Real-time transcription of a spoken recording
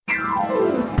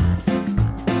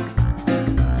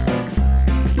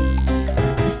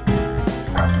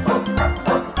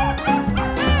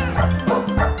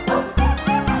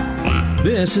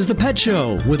This is The Pet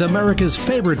Show with America's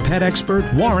favorite pet expert,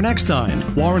 Warren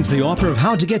Eckstein. Warren's the author of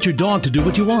How to Get Your Dog to Do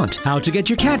What You Want, How to Get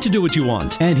Your Cat to Do What You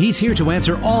Want, and he's here to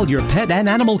answer all your pet and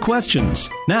animal questions.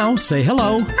 Now, say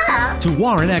hello to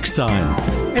Warren Eckstein.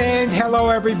 And hello,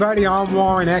 everybody. I'm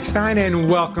Warren Eckstein, and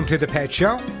welcome to The Pet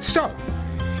Show. So,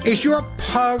 is your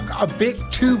pug a bit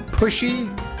too pushy?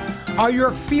 Are your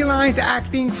felines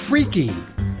acting freaky?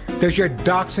 Does your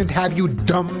dachshund have you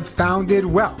dumbfounded?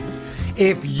 Well,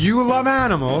 if you love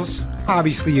animals,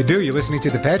 obviously you do, you're listening to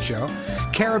The Pet Show,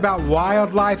 care about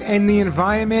wildlife and the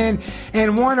environment,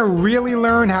 and want to really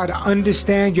learn how to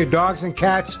understand your dogs and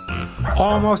cats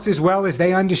almost as well as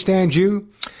they understand you,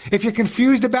 if you're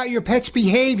confused about your pet's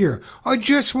behavior or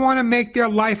just want to make their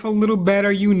life a little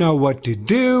better, you know what to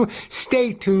do.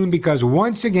 Stay tuned, because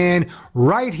once again,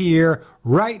 right here,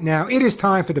 right now, it is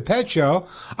time for The Pet Show,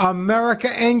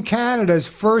 America and Canada's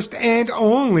first and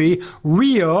only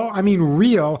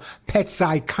real pet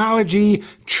psychology,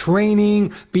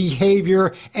 training,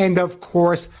 behavior, and of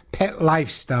course, pet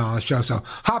lifestyle show. So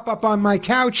hop up on my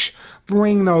couch,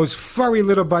 bring those furry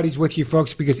little buddies with you,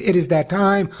 folks, because it is that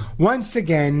time once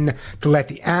again to let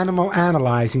the animal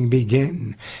analyzing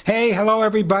begin. Hey, hello,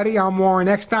 everybody. I'm Warren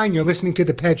Eckstein. You're listening to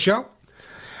The Pet Show.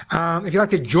 If you'd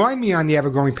like to join me on the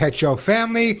ever-growing Pet Show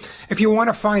family, if you want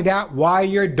to find out why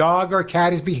your dog or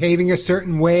cat is behaving a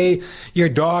certain way, your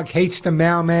dog hates the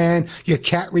mailman, your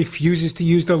cat refuses to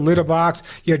use the litter box,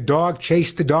 your dog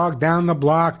chased the dog down the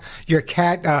block, your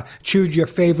cat chewed your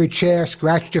favorite chair,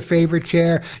 scratched your favorite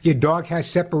chair, your dog has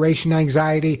separation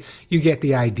anxiety, you get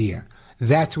the idea.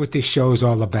 That's what this show is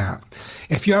all about.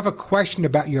 If you have a question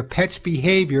about your pet's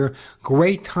behavior,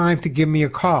 great time to give me a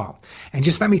call. And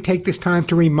just let me take this time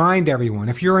to remind everyone,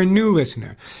 if you're a new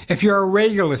listener, if you're a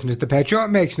regular listener to The Pet Show, it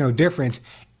makes no difference.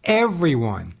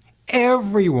 Everyone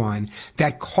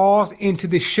that calls into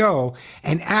the show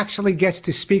and actually gets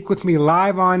to speak with me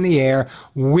live on the air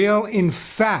will, in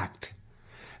fact,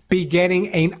 be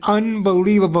getting an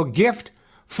unbelievable gift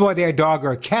for their dog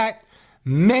or cat.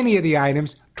 Many of the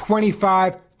items,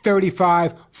 $25,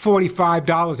 $35,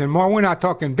 $45 and more. We're not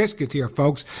talking biscuits here,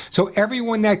 folks. So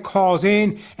everyone that calls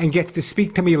in and gets to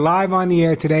speak to me live on the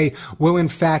air today will, in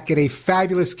fact, get a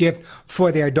fabulous gift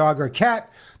for their dog or cat.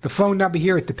 The phone number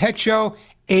here at The Pet Show,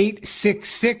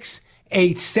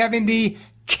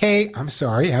 866-870-K. I'm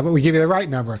sorry, how about we give you the right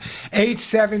number?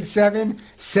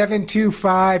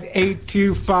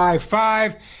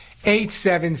 877-725-8255.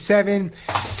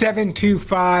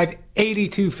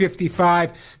 877-725-8255.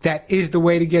 That is the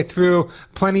way to get through.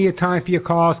 Plenty of time for your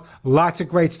calls. Lots of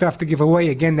great stuff to give away.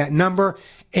 Again, that number,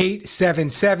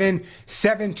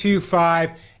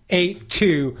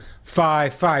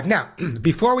 877-725-8255. Now,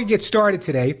 before we get started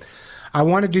today, I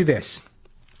want to do this.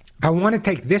 I want to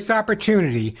take this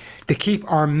opportunity to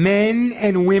keep our men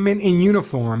and women in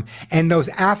uniform and those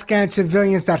Afghan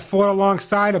civilians that fought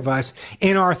alongside of us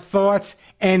in our thoughts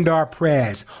and our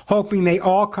prayers, hoping they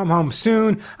all come home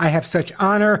soon. I have such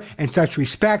honor and such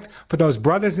respect for those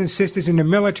brothers and sisters in the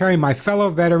military, my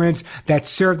fellow veterans that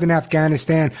served in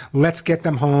Afghanistan. Let's get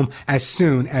them home as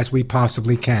soon as we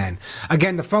possibly can.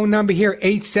 Again, the phone number here,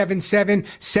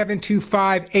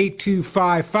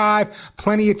 877-725-8255.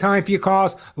 Plenty of time for your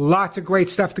calls. Lots of great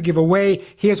stuff to give away.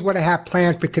 Here's what I have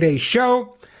planned for today's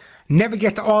show. Never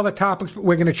get to all the topics, but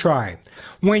we're going to try.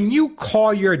 When you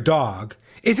call your dog,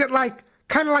 is it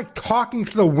kind of like talking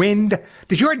to the wind?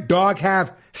 Does your dog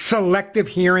have selective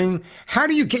hearing? How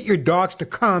do you get your dogs to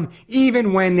come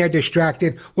even when they're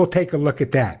distracted? We'll take a look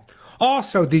at that.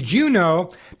 Also, did you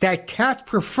know that cats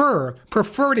prefer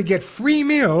to get free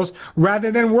meals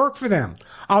rather than work for them?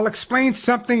 I'll explain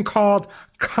something called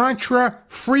contra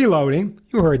freeloading.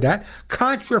 You heard that.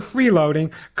 Contra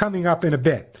freeloading coming up in a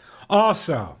bit.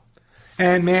 Also,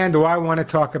 and man, do I want to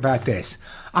talk about this.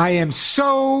 I am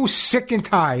so sick and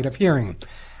tired of hearing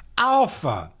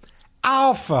alpha,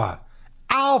 alpha,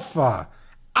 alpha,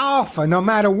 alpha. No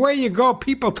matter where you go,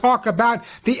 people talk about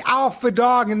the alpha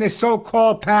dog and the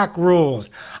so-called pack rules.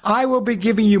 I will be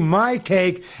giving you my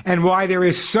take and why there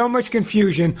is so much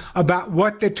confusion about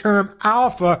what the term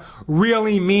alpha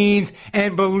really means.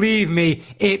 And believe me,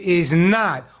 it is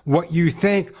not what you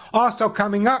think. Also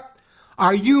coming up,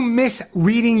 are you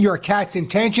misreading your cat's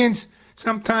intentions?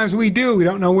 Sometimes we do. We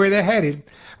don't know where they're headed.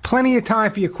 Plenty of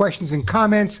time for your questions and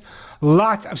comments.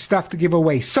 Lots of stuff to give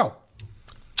away. So,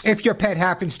 if your pet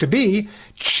happens to be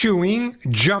chewing,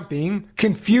 jumping,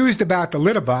 confused about the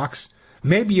litter box,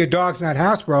 maybe your dog's not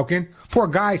housebroken, poor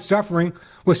guy's suffering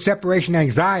with separation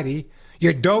anxiety,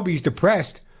 your Dobie's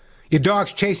depressed, your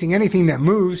dog's chasing anything that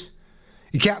moves,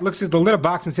 The cat looks at the litter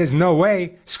box and says, no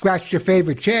way, scratched your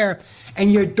favorite chair.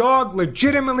 And your dog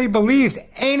legitimately believes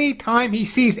anytime he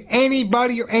sees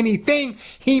anybody or anything,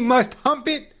 he must hump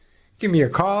it. Give me a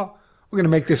call. We're going to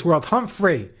make this world hump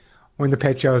free when the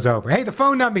pet show's over. Hey, the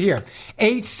phone number here,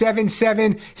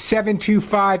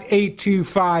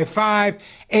 877-725-8255,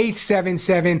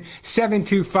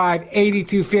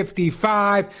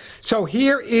 877-725-8255. So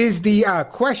here is the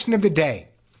question of the day.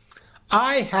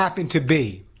 I happen to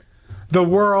be the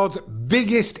world's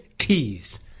biggest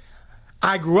tease.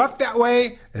 I grew up that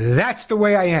way. That's the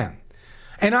way I am.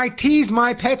 And I tease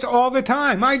my pets all the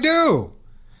time. I do.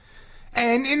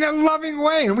 And in a loving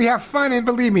way. And we have fun. And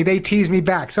believe me, they tease me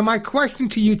back. So my question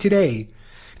to you today,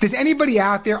 does anybody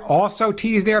out there also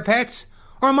tease their pets?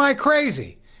 Or am I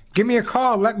crazy? Give me a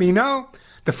call. Let me know.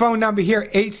 The phone number here,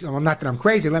 not that I'm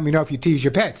crazy. Let me know if you tease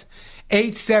your pets.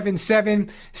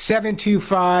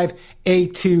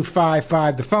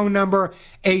 877-725-8255. The phone number,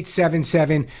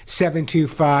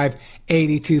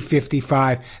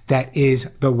 877-725-8255. That is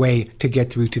the way to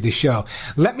get through to the show.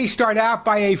 Let me start out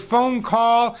by a phone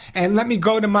call, and let me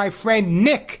go to my friend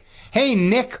Nick. Hey,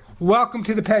 Nick, welcome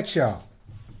to the Pet Show.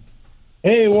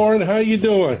 Hey, Warren, how you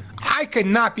doing? I could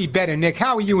not be better, Nick.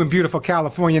 How are you in beautiful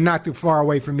California, not too far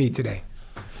away from me today?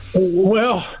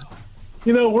 Well,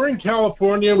 you know, we're in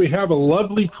California. We have a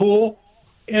lovely pool,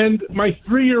 and my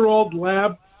 3-year-old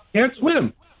lab can't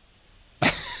swim.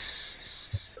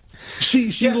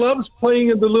 She loves playing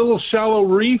in the little shallow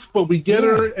reef, but we get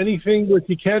her anything where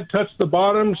she can't touch the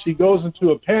bottom. She goes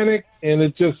into a panic, and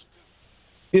it just,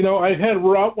 you know, I've had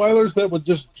Rottweilers that would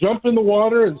just jump in the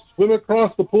water and swim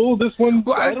across the pool. This one,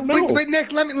 well, I don't know. But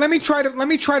Nick, let me try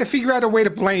to figure out a way to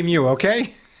blame you,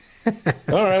 okay?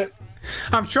 All right.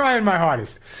 I'm trying my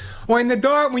hardest. When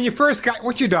you first got,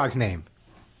 what's your dog's name?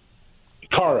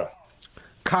 Kara.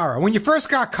 When you first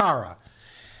got Kara,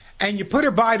 and you put her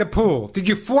by the pool, did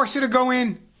you force her to go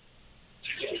in?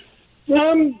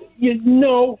 No.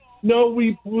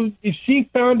 She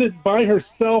found it by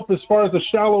herself as far as the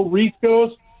shallow reef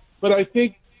goes, but I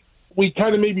think we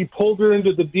kind of maybe pulled her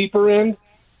into the deeper end.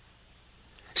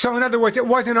 So, in other words, it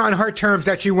wasn't on her terms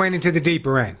that she went into the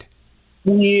deeper end.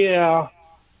 Yeah.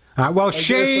 Well,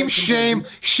 shame.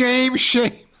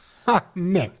 Nick.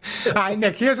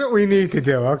 Nick, here's what we need to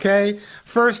do, okay?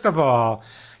 First of all,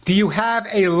 do you have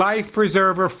a life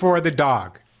preserver for the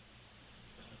dog?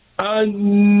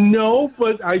 No,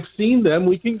 but I've seen them.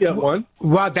 We can get one.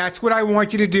 Well, that's what I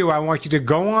want you to do. I want you to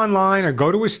go online or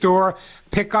go to a store,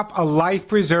 pick up a life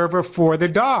preserver for the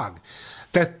dog.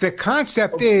 The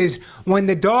concept is when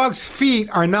the dog's feet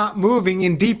are not moving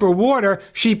in deeper water,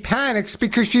 she panics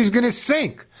because she's going to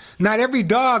sink. Not every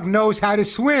dog knows how to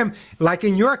swim. Like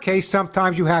in your case,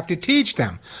 sometimes you have to teach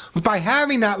them. But by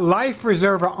having that life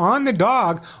preserver on the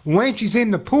dog when she's in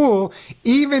the pool,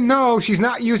 even though she's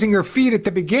not using her feet at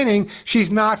the beginning, she's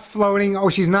not floating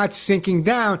or she's not sinking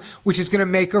down, which is going to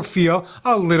make her feel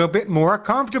a little bit more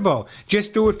comfortable.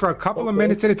 Just do it for a couple of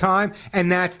minutes at a time,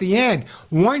 and that's the end.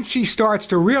 Once she starts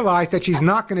to realize that she's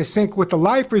not going to sink with the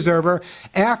life preserver,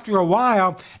 after a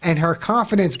while, and her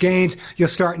confidence gains, you'll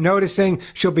start noticing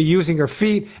she'll be using her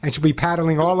feet, and she'll be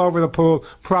paddling all over the pool,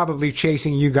 probably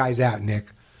chasing you guys out, Nick.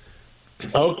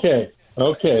 Okay,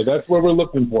 that's what we're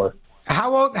looking for.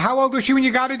 How old was she when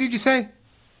you got her, did you say?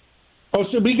 Oh,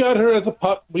 so we got her as a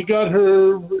pup. We got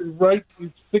her right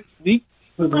 6 weeks,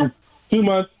 2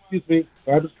 months, excuse me.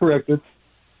 I was corrected.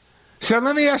 So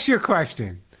let me ask you a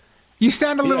question. You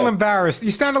sound a little embarrassed.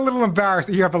 You sound a little embarrassed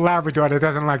that you have a Labrador that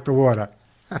doesn't like the water.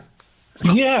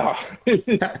 Yeah.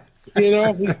 You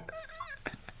know,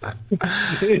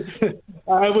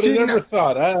 I would have never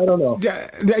thought. I don't know.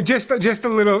 Just a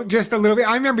little bit.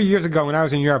 I remember years ago when I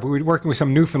was in Europe, we were working with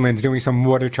some Newfoundlands doing some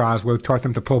water trials where we taught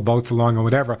them to pull boats along or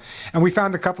whatever. And we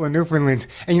found a couple of Newfoundlands,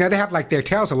 and they have their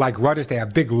tails are like rudders. They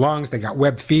have big lungs. They got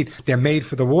webbed feet. They're made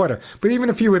for the water. But even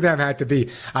a few of them had to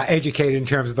be educated in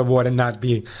terms of the water, not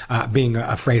being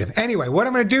afraid of it. Anyway, what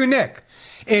I'm going to do, Nick,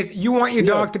 is you want your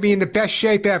dog to be in the best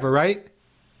shape ever, right?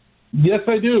 Yes,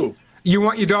 I do. You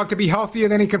want your dog to be healthier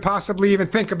than he can possibly even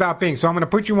think about being. So I'm going to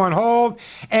put you on hold,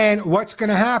 and what's going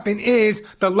to happen is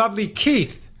the lovely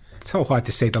Keith. It's so hard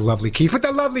to say the lovely Keith, but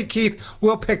the lovely Keith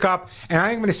will pick up, and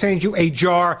I'm going to send you a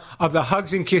jar of the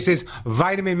Hugs and Kisses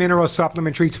vitamin mineral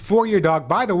supplement treats for your dog.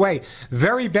 By the way,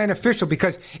 very beneficial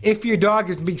because if your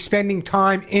dog is spending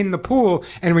time in the pool,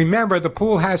 and remember the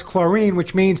pool has chlorine,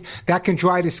 which means that can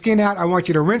dry the skin out. I want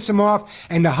you to rinse them off,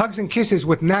 and the Hugs and Kisses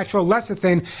with natural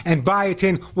lecithin and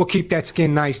biotin will keep that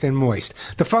skin nice and moist.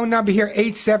 The phone number here,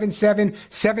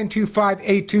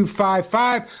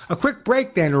 877-725-8255. A quick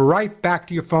break, then right back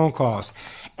to your phone phone calls.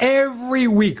 Every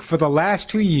week for the last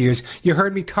 2 years, you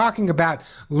heard me talking about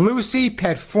Lucy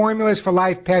Pet Formulas for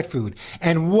Life pet food.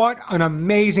 And what an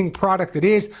amazing product it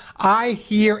is. I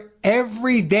hear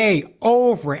every day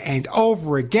over and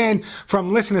over again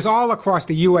from listeners all across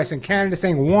the U.S. and Canada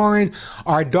saying, Warren,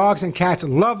 our dogs and cats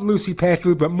love Lucy Pet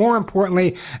Food, but more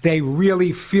importantly, they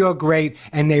really feel great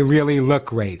and they really look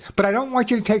great. But I don't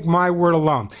want you to take my word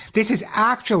alone. This is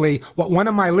actually what one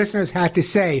of my listeners had to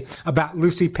say about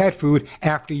Lucy Pet Food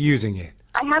after using it.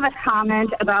 I have a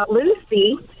comment about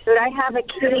Lucy, that I have a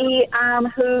kitty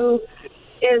who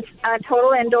is a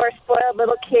total indoor spoiled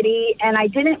little kitty, and I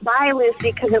didn't buy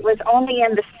Lucy because it was only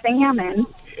in the salmon,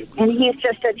 and he's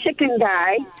just a chicken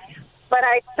guy. But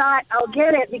I thought I'll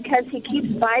get it because he keeps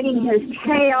biting his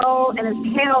tail, and his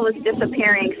tail was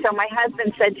disappearing. So my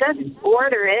husband said, just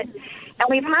order it. And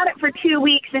we've had it for 2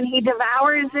 weeks, and he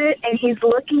devours it, and he's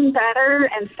looking better.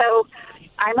 And so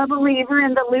I'm a believer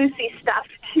in the Lucy stuff,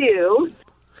 too.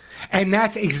 And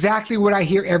that's exactly what I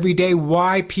hear every day,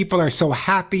 why people are so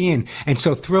happy and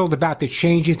so thrilled about the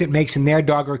changes it makes in their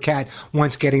dog or cat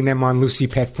once getting them on Lucy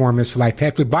Pet Formulas for Life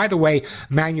Pet Food. By the way,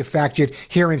 manufactured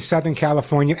here in Southern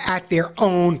California at their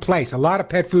own place. A lot of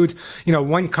pet foods,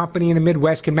 one company in the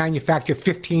Midwest can manufacture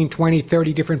 15, 20,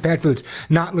 30 different pet foods.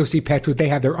 Not Lucy Pet Food. They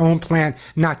have their own plant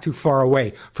not too far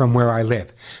away from where I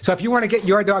live. So if you want to get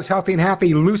your dogs healthy and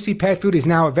happy, Lucy Pet Food is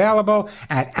now available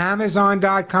at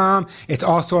Amazon.com. It's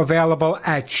also available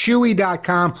at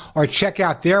Chewy.com, or check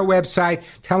out their website.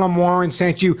 Tell them Warren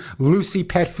sent you,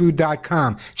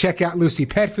 LucyPetFood.com. Check out Lucy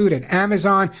Pet Food at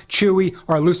Amazon, Chewy,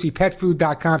 or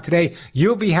LucyPetFood.com today.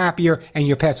 You'll be happier and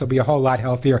your pets will be a whole lot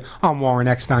healthier. I'm Warren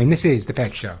Eckstein. This is The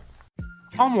Pet Show.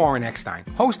 I'm Warren Eckstein,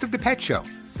 host of The Pet Show.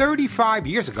 35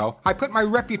 years ago, I put my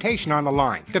reputation on the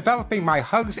line, developing my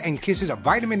Hugs and Kisses of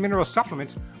vitamin mineral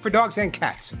supplements for dogs and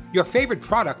cats. Your favorite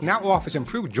product now offers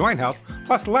improved joint health,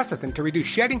 plus lecithin to reduce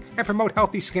shedding and promote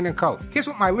healthy skin and coat. Here's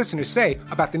what my listeners say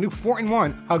about the new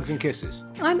 4-in-1 Hugs and Kisses.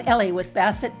 I'm Ellie with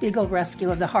Bassett Beagle Rescue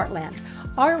of the Heartland.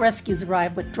 Our rescues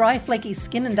arrive with dry, flaky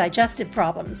skin and digestive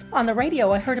problems. On the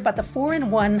radio, I heard about the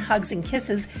 4-in-1 Hugs and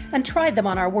Kisses and tried them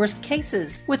on our worst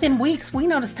cases. Within weeks, we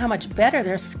noticed how much better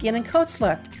their skin and coats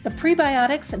looked. The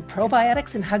prebiotics and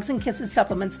probiotics in Hugs and Kisses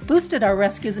supplements boosted our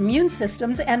rescues' immune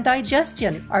systems and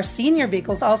digestion. Our senior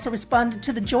beagles also responded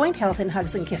to the joint health in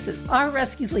Hugs and Kisses. Our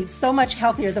rescues leave so much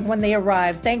healthier than when they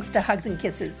arrived, thanks to Hugs and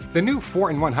Kisses. The new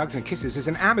 4-in-1 Hugs and Kisses is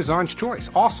an Amazon's choice.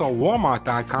 Also,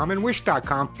 Walmart.com and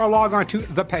Wish.com, or log on to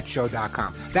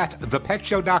thepetshow.com. That's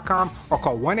thepetshow.com, or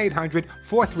call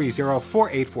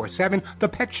 1-800-430-4847,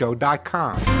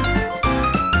 thepetshow.com.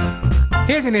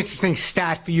 Here's an interesting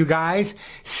stat for you guys.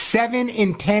 7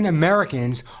 in 10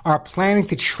 Americans are planning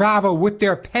to travel with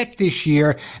their pet this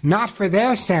year, not for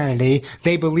their sanity.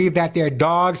 They believe that their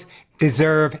dogs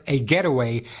deserve a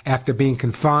getaway after being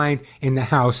confined in the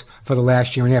house for the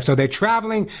last year and a half. So they're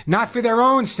traveling not for their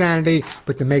own sanity,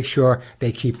 but to make sure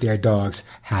they keep their dogs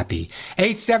happy.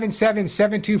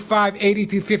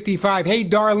 877-725-8255. Hey,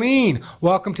 Darlene,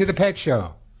 welcome to The Pet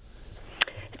Show.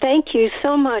 Thank you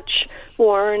so much,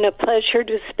 Warren. A pleasure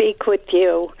to speak with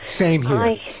you. Same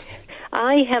here.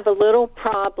 I have a little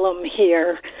problem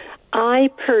here. I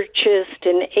purchased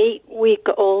an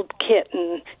 8-week-old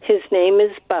kitten. His name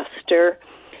is Buster,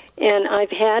 and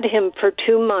I've had him for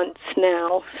 2 months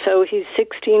now, so he's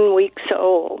 16 weeks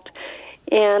old.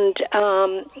 And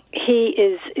he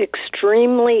is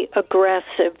extremely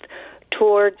aggressive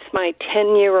towards my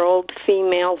 10-year-old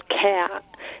female cat.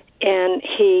 And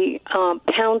he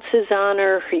pounces on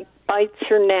her, he bites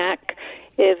her neck.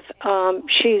 If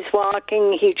she's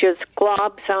walking, he just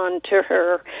globs onto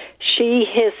her. She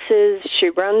hisses, she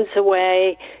runs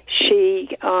away, she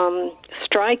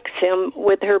strikes him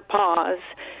with her paws.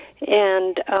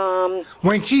 And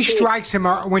when she strikes him,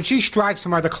 are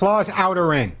the claws out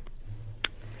or in?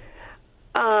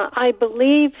 I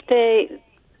believe they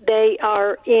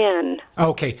are in.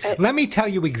 Okay, let me tell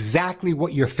you exactly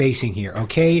what you're facing here,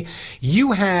 okay?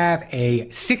 You have a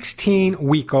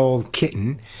 16-week-old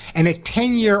kitten and a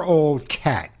 10-year-old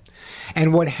cat.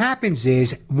 And what happens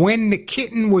is, when the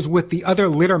kitten was with the other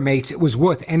litter mates it was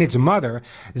with and its mother,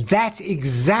 that's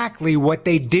exactly what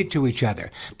they did to each other.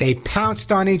 They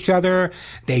pounced on each other,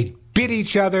 they bit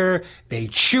each other, they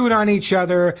chewed on each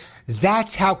other.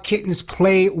 That's how kittens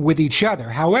play with each other.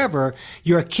 However,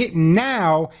 your kitten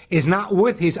now is not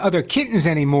with his other kittens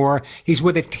anymore. He's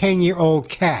with a 10-year-old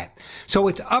cat. So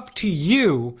it's up to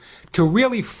you to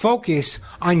really focus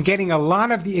on getting a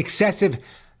lot of the excessive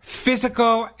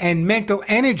physical and mental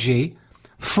energy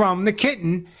from the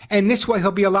kitten, and this way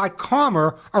he'll be a lot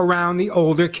calmer around the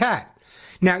older cat.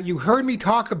 Now, you heard me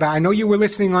talk about, I know you were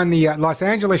listening on the Los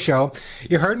Angeles show,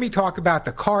 you heard me talk about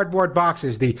the cardboard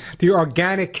boxes, the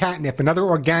organic catnip and other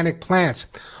organic plants.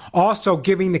 Also,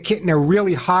 giving the kitten a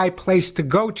really high place to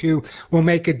go to will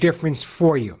make a difference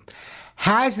for you.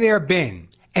 Has there been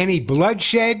any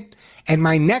bloodshed? And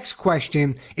my next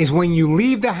question is, when you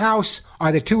leave the house,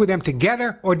 are the two of them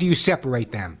together or do you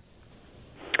separate them?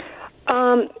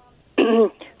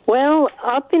 Well,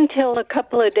 up until a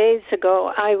couple of days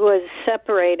ago, I was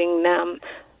separating them.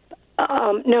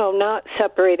 No, not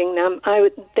separating them.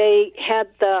 They had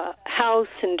the house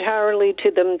entirely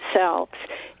to themselves,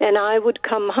 and I would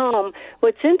come home.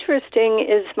 What's interesting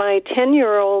is my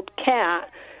 10-year-old cat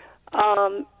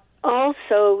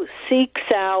also seeks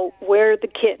out where the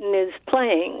kitten is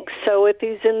playing. So if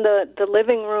he's in the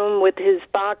living room with his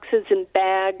boxes and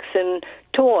bags and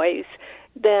toys,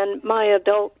 then my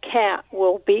adult cat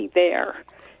will be there.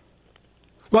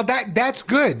 Well, that's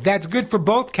good. That's good for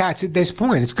both cats at this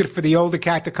point. It's good for the older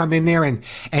cat to come in there and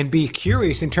be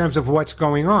curious in terms of what's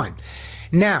going on.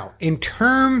 Now, in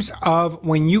terms of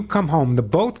when you come home, the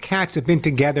both cats have been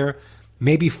together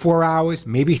maybe 4 hours,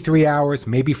 maybe 3 hours,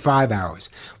 maybe 5 hours.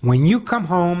 When you come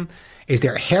home, is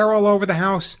there hair all over the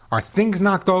house? Are things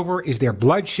knocked over? Is there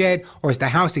bloodshed? Or is the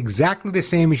house exactly the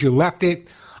same as you left it?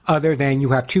 Other than you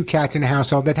have two cats in the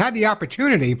household that had the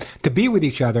opportunity to be with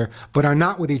each other, but are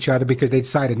not with each other because they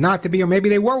decided not to be, or maybe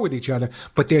they were with each other,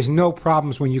 but there's no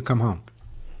problems when you come home.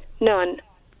 None.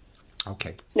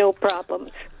 Okay. No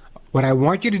problems. What I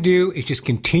want you to do is just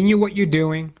continue what you're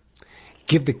doing.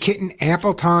 Give the kitten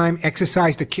ample time.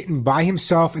 Exercise the kitten by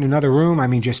himself in another room. I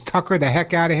mean, just tucker the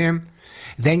heck out of him.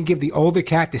 Then give the older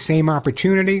cat the same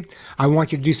opportunity. I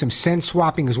want you to do some scent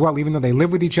swapping as well, even though they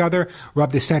live with each other.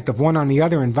 Rub the scent of one on the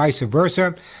other and vice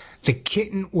versa. The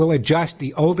kitten will adjust.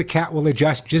 The older cat will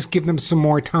adjust. Just give them some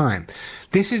more time.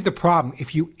 This is the problem.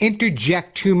 If you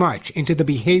interject too much into the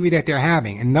behavior that they're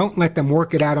having and don't let them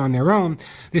work it out on their own,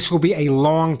 this will be a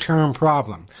long-term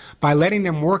problem. By letting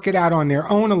them work it out on their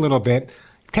own a little bit,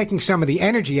 taking some of the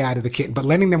energy out of the kitten, but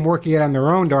letting them work it on their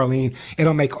own, Darlene,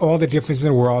 it'll make all the difference in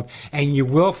the world. And you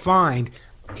will find,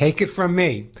 take it from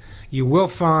me, you will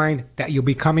find that you'll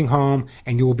be coming home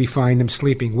and you will be finding them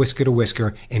sleeping whisker to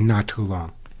whisker in not too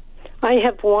long. I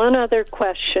have one other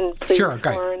question, please, sure,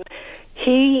 go ahead. Warren.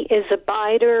 He is a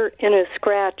biter and a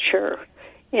scratcher,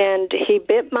 and he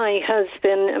bit my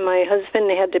husband, and my husband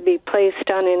had to be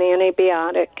placed on an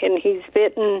antibiotic, and he's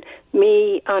bitten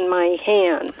me on my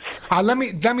hands. Let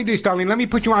me do this, Darlene. Let me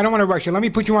put you on. I don't want to rush you. Let me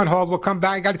put you on hold. We'll come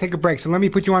back. I got to take a break, so let me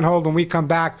put you on hold. When we come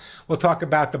back, we'll talk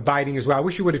about the biting as well. I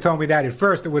wish you would have told me that at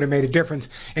first. It would have made a difference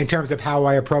in terms of how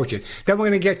I approach it. Then we're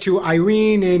going to get to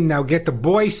Irene get the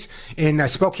Boyce in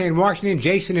Spokane, Washington,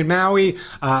 Jason in Maui,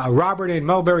 Robert in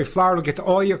Mulberry, Florida. We'll get to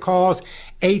all your calls.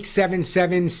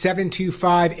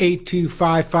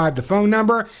 877-725-8255, the phone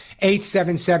number,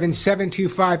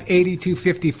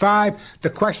 877-725-8255. The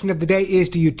question of the day is,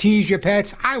 do you tease your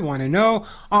pets? I want to know.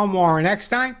 I'm Warren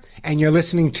Eckstein, and you're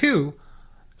listening to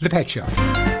The Pet Show.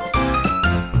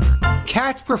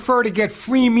 Cats prefer to get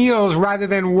free meals rather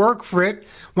than work for it.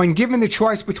 When given the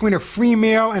choice between a free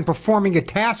meal and performing a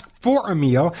task for a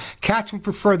meal, cats would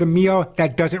prefer the meal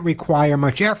that doesn't require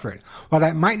much effort. While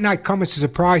that might not come as a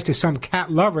surprise to some cat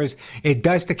lovers, it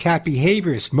does to cat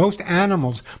behaviorists. Most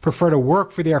animals prefer to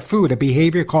work for their food, a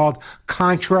behavior called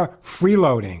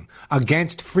contra-freeloading,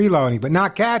 against freeloading. But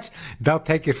not cats. They'll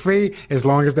take it free as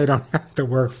long as they don't have to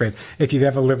work for it. If you've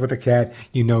ever lived with a cat,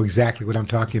 you know exactly what I'm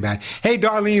talking about. Hey,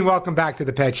 Darlene, welcome back to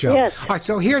the Pet Show. Yes. All right,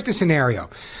 so here's the scenario.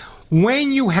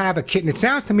 When you have a kitten, it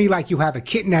sounds to me like you have a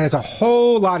kitten that has a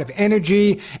whole lot of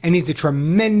energy and needs a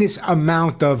tremendous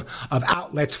amount of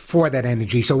outlets for that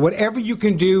energy. So whatever you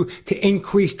can do to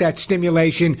increase that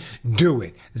stimulation, do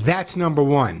it. That's number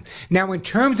one. Now, in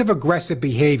terms of aggressive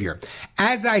behavior,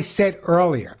 as I said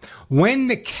earlier, when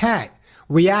the cat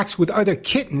reacts with other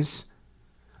kittens,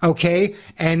 okay,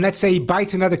 and let's say he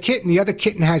bites another kitten, the other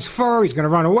kitten has fur, he's going to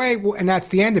run away, and that's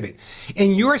the end of it.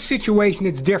 In your situation,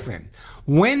 it's different.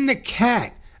 When the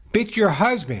cat bit your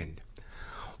husband,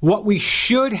 what we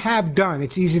should have done,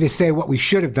 it's easy to say what we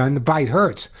should have done, the bite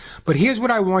hurts. But here's what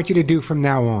I want you to do from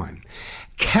now on.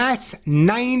 Cats,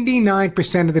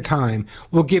 99% of the time,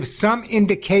 will give some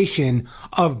indication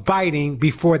of biting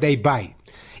before they bite.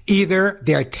 Either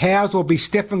their tails will be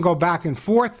stiff and go back and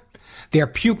forth, their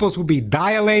pupils will be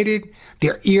dilated,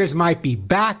 their ears might be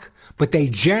back, but they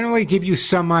generally give you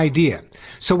some idea.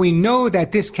 So we know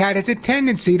that this cat has a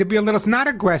tendency to be a little, not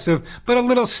aggressive, but a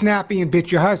little snappy and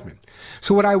bit your husband.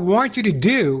 So what I want you to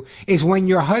do is when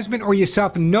your husband or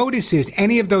yourself notices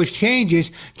any of those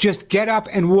changes, just get up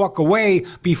and walk away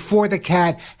before the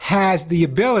cat has the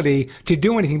ability to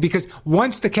do anything. Because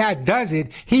once the cat does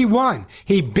it, he won.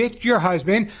 He bit your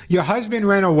husband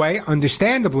ran away,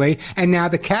 understandably, and now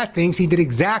the cat thinks he did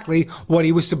exactly what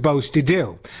he was supposed to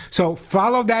do. So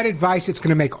follow that advice. It's going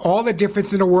to make all the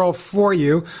difference in the world for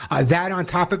you, that on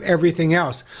top of everything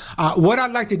else. What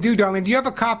I'd like to do, darling, do you have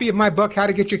a copy of my book, How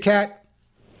to Get Your Cat?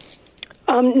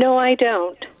 No, I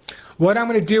don't. What I'm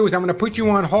going to do is I'm going to put you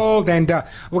on hold, and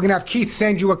we're going to have Keith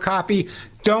send you a copy.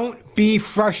 Don't be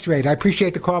frustrated. I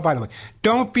appreciate the call, by the way.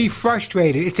 Don't be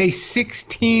frustrated. It's a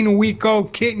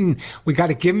 16-week-old kitten. We got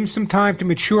to give him some time to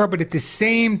mature, but at the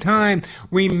same time,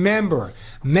 remember,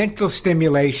 mental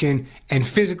stimulation and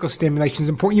physical stimulation is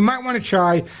important. You might want to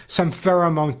try some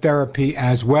pheromone therapy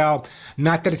as well.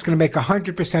 Not that it's going to make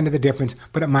 100% of the difference,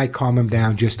 but it might calm him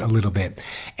down just a little bit.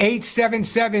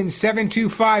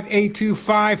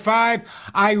 877-725-8255.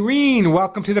 Irene,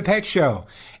 welcome to the Pet Show.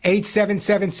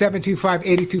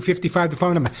 877-725-8255, the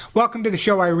phone number. Welcome to the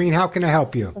show, Irene. How can I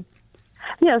help you?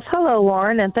 Yes, hello,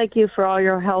 Warren, and thank you for all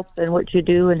your help and what you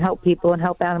do and help people and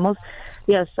help animals.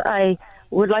 Yes, I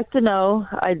would like to know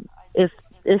if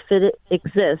it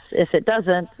exists. If it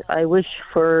doesn't, I wish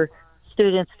for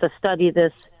students to study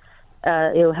this.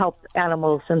 It'll help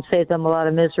animals and save them a lot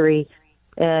of misery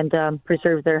and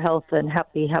preserve their health and have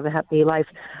a happy life.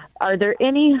 Are there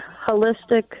any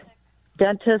holistic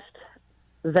dentist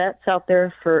vets out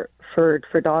there for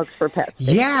dogs, for pets?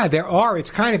 Yeah, there are.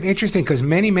 It's kind of interesting because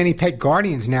many pet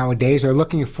guardians nowadays are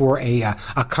looking for a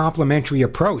complementary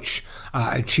approach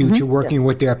to working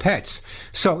with their pets.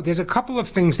 So there's a couple of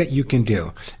things that you can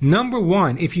do. Number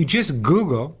one, if you just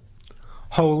Google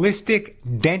holistic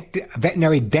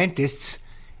veterinary dentists,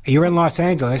 you're in Los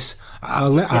Angeles,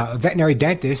 veterinary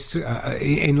dentists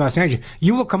in Los Angeles,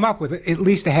 you will come up with at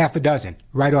least a half a dozen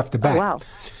right off the bat. Oh, wow.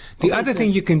 The other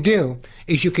thing you can do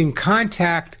is you can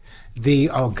contact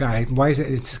why is it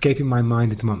escaping my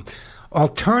mind at the moment?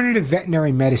 Alternative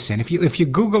veterinary medicine. If you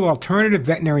Google alternative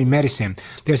veterinary medicine,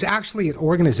 there's actually an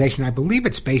organization, I believe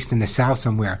it's based in the South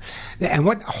somewhere, and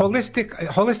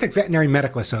Holistic Veterinary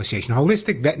Medical Association,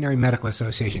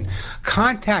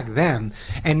 contact them,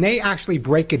 and they actually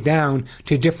break it down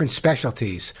to different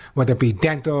specialties, whether it be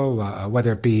dental,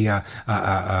 whether it be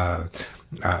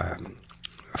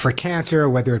for cancer,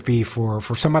 whether it be for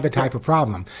some other type of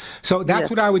problem. So that's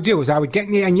what I would do, is I would get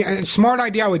in, and smart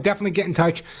idea, I would definitely get in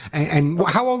touch. And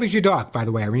how old is your dog, by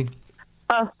the way, Irene?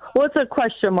 Well, it's a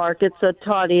question mark. It's a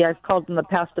toddy. I've called in the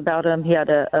past about him. He had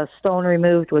a stone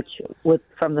removed,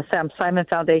 from the Sam Simon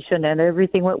Foundation, and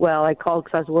everything went well. I called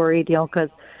because I was worried, because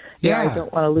I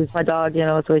don't want to lose my dog.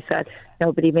 It's really sad.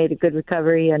 But he made a good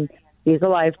recovery, and he's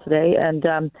alive today.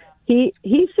 And he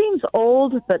seems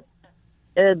old, but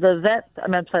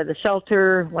the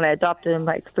shelter, when I adopted him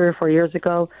like 3 or 4 years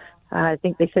ago, I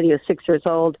think they said he was 6 years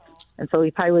old, and so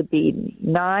he probably would be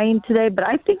 9 today. But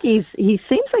I think he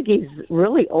seems like he's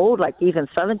really old, like even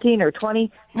 17 or 20.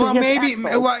 Well, maybe.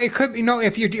 Well, it could.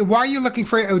 Why are you looking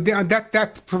for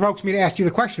that? Provokes me to ask you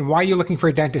the question. Why are you looking for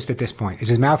a dentist at this point? Is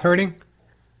his mouth hurting?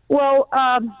 Well,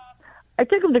 I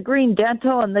took him to Green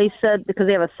Dental, and they said because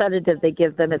they have a sedative they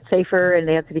give them, it's safer, and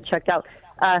they have to be checked out.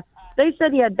 They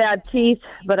said he had bad teeth,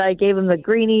 but I gave him the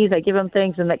greenies. I give him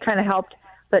things, and that kind of helped.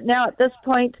 But now at this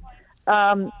point,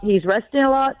 he's resting a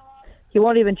lot. He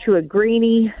won't even chew a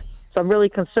greenie, so I'm really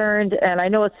concerned. And I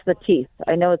know it's the teeth.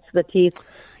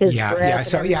 His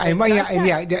breath.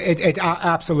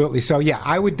 Absolutely. So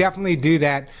I would definitely do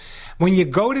that. When you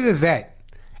go to the vet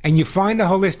and you find a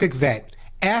holistic vet,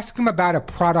 ask him about a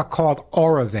product called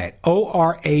Oravet,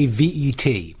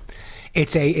 Oravet.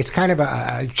 It's kind of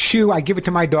a chew. I give it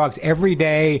to my dogs every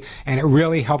day, and it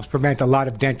really helps prevent a lot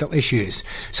of dental issues.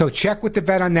 So check with the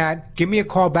vet on that. Give me a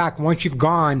call back once you've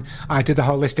gone to the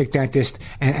holistic dentist,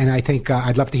 and I think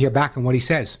I'd love to hear back on what he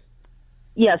says.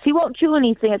 Yes, he won't chew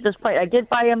anything at this point. I did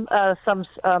buy him some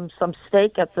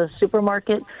steak at the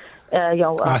supermarket.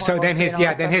 So then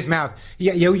his mouth.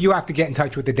 You have to get in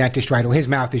touch with the dentist right away. His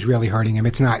mouth is really hurting him.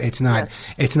 It's not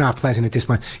pleasant at this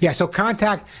point. Yeah. So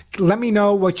contact. Let me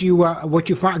know what you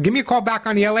found. Give me a call back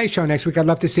on the LA show next week. I'd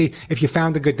love to see if you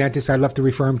found a good dentist. I'd love to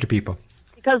refer him to people.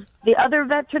 Because the other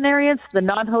veterinarians, the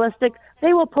non-holistic,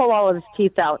 they will pull all of his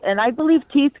teeth out, and I believe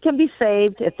teeth can be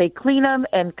saved if they clean them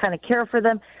and kind of care for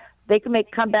them. They can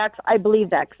make comebacks. I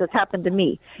believe that because it's happened to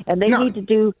me, and they need to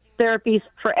do therapies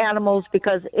for animals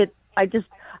because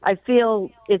I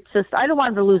feel it's just, I don't want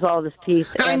him to lose all of his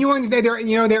teeth. And you understand,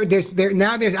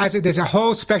 there's a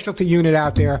whole specialty unit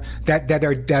out there that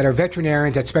are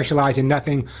veterinarians that specialize in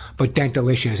nothing but dental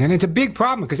issues. And it's a big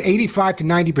problem because 85 to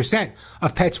 90%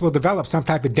 of pets will develop some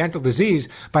type of dental disease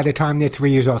by the time they're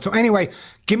 3 years old. So anyway,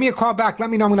 give me a call back.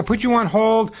 Let me know. I'm going to put you on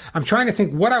hold. I'm trying to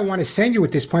think what I want to send you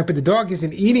at this point, but the dog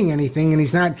isn't eating anything and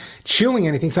he's not chewing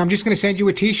anything. So I'm just going to send you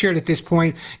a T-shirt at this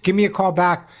point. Give me a call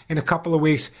back in a couple of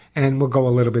weeks and we'll go a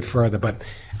little bit further. But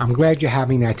I'm glad you're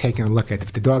having that, taking a look at it.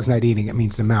 If the dog's not eating, it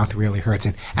means the mouth really hurts.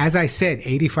 And as I said,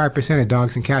 85% of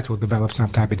dogs and cats will develop some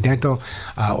type of dental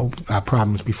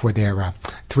problems before they're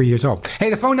 3 years old. Hey,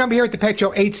 the phone number here at the Pet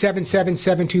Show,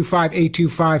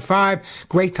 877-725-8255.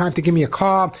 Great time to give me a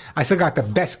call. I still got the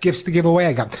best gifts to give away.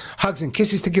 I got hugs and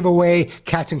kisses to give away,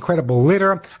 Cat's Incredible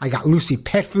Litter. I got Lucy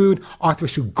Pet Food, Arthur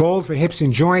Gold for hips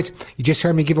and joints. You just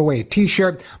heard me give away a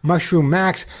T-shirt, Mushroom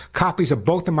Max, copies of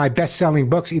both of my best-selling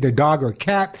books, either dog or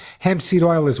cat, hemp seed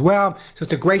oil as well. So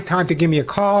it's a great time to give me a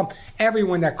call.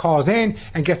 Everyone that calls in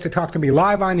and gets to talk to me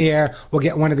live on the air will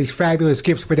get one of these fabulous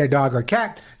gifts for their dog or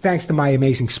cat, thanks to my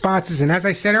amazing sponsors. And as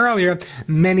I said earlier,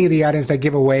 many of the items I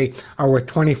give away are worth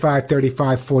 $25, $35,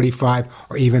 $45,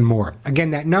 or even more.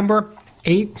 Again, that number,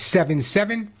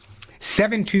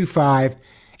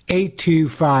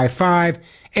 877-725-8255.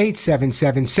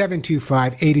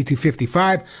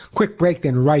 877-725-8255. Quick break,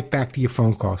 then right back to your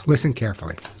phone calls. Listen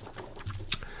carefully.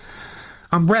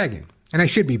 I'm bragging, and I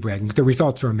should be bragging because the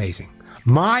results are amazing.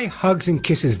 My Hugs and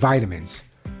Kisses vitamins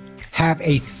have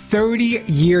a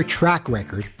 30-year track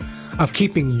record of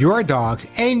keeping your dogs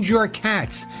and your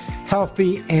cats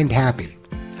healthy and happy.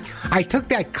 I took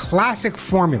that classic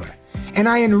formula and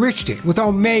I enriched it with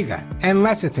omega and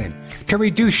lecithin to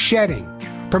reduce shedding,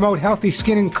 promote healthy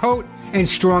skin and coat, and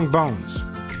strong bones.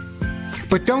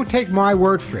 But don't take my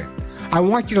word for it. I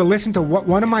want you to listen to what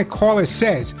one of my callers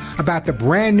says about the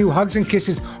brand new Hugs and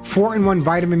Kisses 4-in-1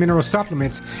 vitamin mineral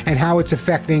supplements and how it's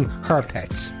affecting her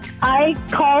pets. I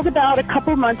called about a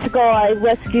couple months ago. I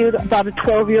rescued about a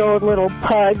 12-year-old little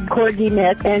pug, corgi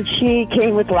mix, and she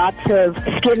came with lots of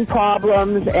skin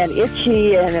problems and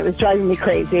itchy, and it was driving me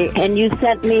crazy. And you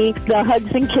sent me the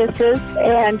Hugs and Kisses,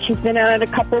 and she's been on it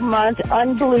a couple months.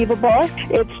 Unbelievable.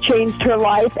 It's changed her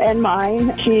life and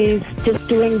mine. She's just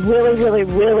doing really, really,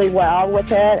 really well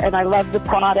with it, and I love the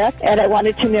product. And I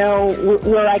wanted to know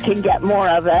where I can get more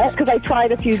of it, because I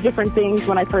tried a few different things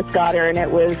when I first got her, and it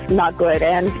was not good.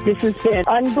 And this has been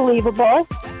unbelievable.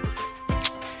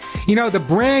 You know, the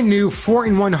brand new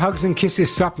 4-in-1 Hugs and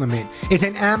Kisses supplement is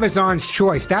an Amazon's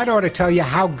choice. That ought to tell you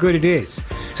how good it is.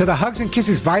 So the Hugs and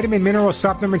Kisses vitamin mineral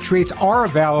supplement treats are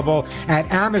available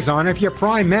at Amazon. If you're a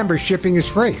Prime member, shipping is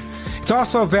free. It's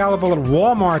also available at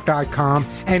Walmart.com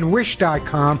and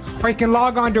Wish.com, or you can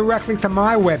log on directly to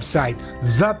my website,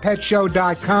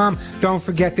 thepetshow.com. Don't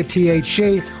forget the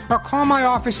THC, or call my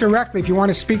office directly if you want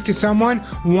to speak to someone,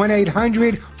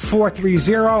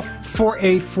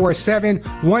 1-800-430-4847,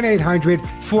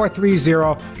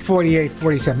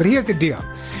 1-800-430-4847. But here's the deal.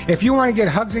 If you want to get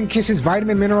Hugs and Kisses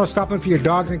vitamin mineral supplement for your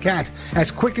dogs and cats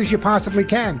as quick as you possibly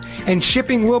can, and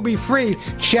shipping will be free,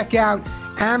 check out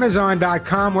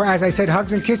Amazon.com, where, as I said,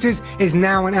 Hugs and Kisses is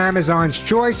now an Amazon's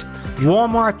choice.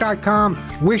 Walmart.com,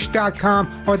 Wish.com,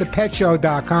 or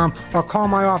thepetshow.com, or call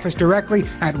my office directly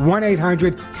at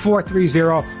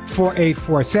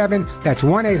 1-800-430-4847. That's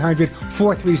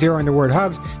 1-800-430 and the word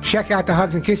Hugs. Check out the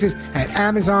Hugs and Kisses at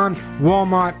Amazon,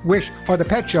 Walmart, Wish, or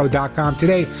thepetshow.com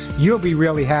today. You'll be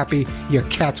really happy. Your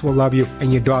cats will love you,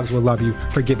 and your dogs will love you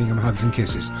for giving them Hugs and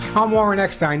Kisses. I'm Warren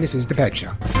Eckstein. This is The Pet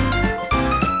Show.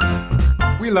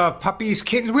 We love puppies,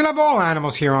 kittens. We love all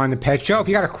animals here on The Pet Show. If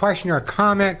you got a question or a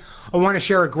comment or want to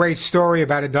share a great story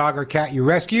about a dog or cat you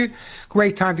rescued,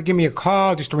 great time to give me a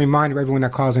call. Just a reminder, everyone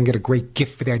that calls and get a great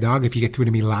gift for their dog if you get through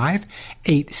to me live,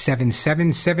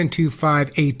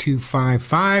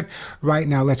 877-725-8255. Right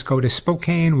now, let's go to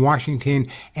Spokane, Washington,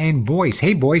 and Boyce.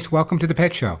 Hey, Boyce, welcome to The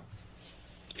Pet Show.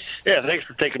 Yeah, thanks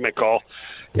for taking my call.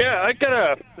 Yeah, I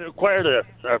acquired a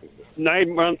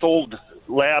 9-month-old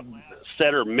lab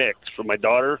setter mix for my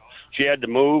daughter. She had to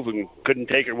move and couldn't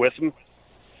take her with him,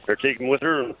 or take him with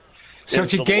her. So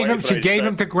she gave him to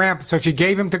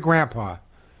Grandpa.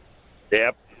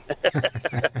 Yep.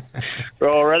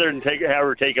 Well, rather than have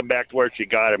her take him back to where she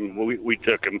got him, we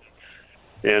took him,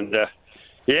 and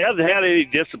he hasn't had any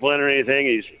discipline or anything.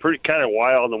 He's pretty kind of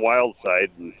wild on the wild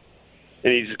side, and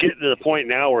he's getting to the point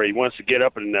now where he wants to get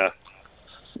up and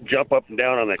jump up and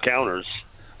down on the counters.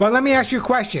 Well, let me ask you a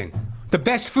question. The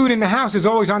best food in the house is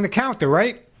always on the counter,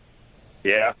 right?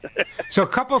 Yeah. So a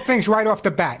couple of things right off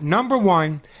the bat. Number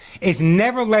one is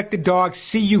never let the dog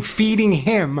see you feeding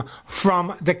him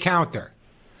from the counter.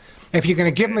 If you're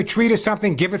going to give them a treat or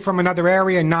something, give it from another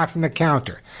area, not from the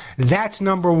counter. That's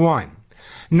number one.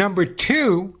 Number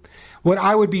two, what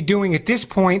I would be doing at this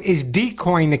point is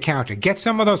decoying the counter. Get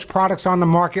some of those products on the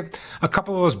market, a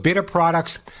couple of those bitter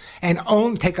products, and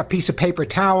take a piece of paper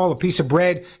towel, a piece of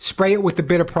bread, spray it with the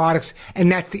bitter products,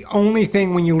 and that's the only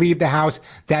thing when you leave the house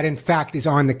that in fact is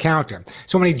on the counter.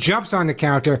 So when he jumps on the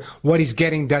counter, what he's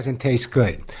getting doesn't taste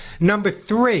good. Number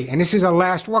three, and this is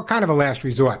kind of a last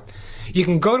resort. You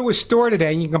can go to a store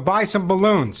today and you can buy some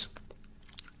balloons.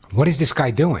 What is this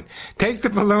guy doing? Take the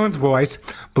balloons, boys,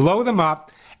 blow them up,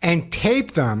 and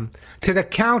tape them to the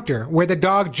counter where the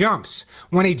dog jumps.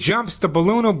 When he jumps, the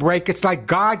balloon will break. It's like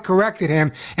God corrected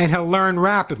him, and he'll learn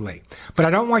rapidly. But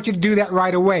I don't want you to do that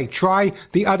right away. Try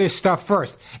the other stuff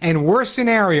first. And worst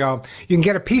scenario, you can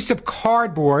get a piece of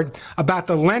cardboard about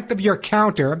the length of your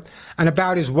counter and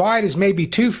about as wide as maybe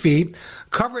 2 feet.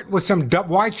 Cover it with some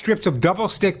wide strips of double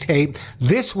stick tape.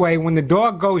 This way, when the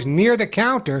dog goes near the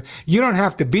counter, you don't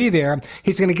have to be there.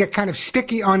 He's going to get kind of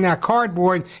sticky on that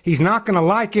cardboard. He's not going to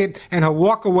like it, and he'll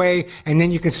walk away, and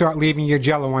then you can start leaving your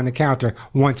Jell-O on the counter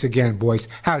once again, boys.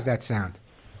 How's that sound?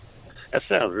 That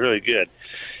sounds really good.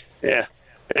 Yeah.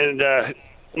 And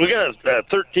we got a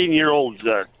 13-year-old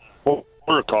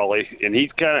border collie, and they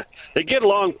get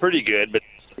along pretty good, but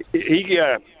he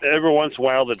every once in a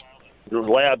while, the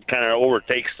lab kind of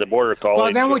overtakes the border collie.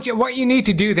 Well, then what you need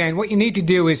to do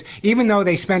is, even though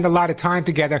they spend a lot of time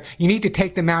together, you need to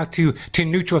take them out to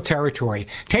neutral territory.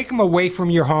 Take them away from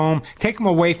your home, take them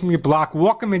away from your block,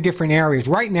 walk them in different areas.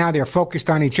 Right now, they're focused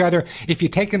on each other. If you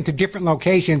take them to different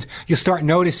locations, you'll start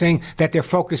noticing that their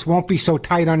focus won't be so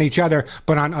tight on each other,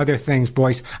 but on other things,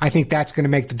 boys. I think that's going to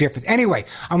make the difference. Anyway,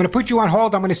 I'm going to put you on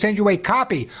hold. I'm going to send you a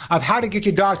copy of How to Get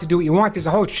Your Dog to Do What You Want. There's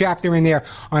a whole chapter in there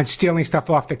on stealing stuff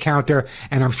off the counter,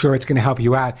 and I'm sure it's going to help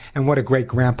you out. And what a great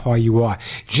grandpa you are.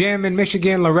 Jim in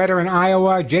Michigan, Loretta in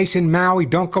Iowa, Jason, Maui,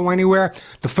 don't go anywhere.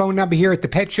 The phone number here at the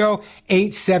Pet Show,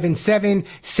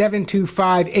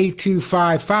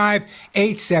 877-725-8255,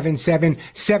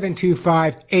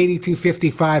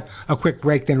 877-725-8255. A quick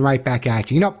break, then right back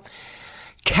at you. You know,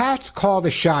 cats call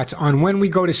the shots on when we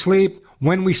go to sleep,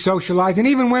 when we socialize, and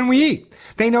even when we eat.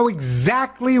 They know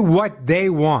exactly what they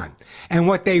want. And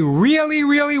what they really,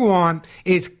 really want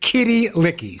is kitty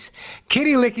lickies.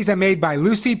 Kitty lickies are made by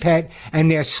Lucy Pet, and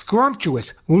they're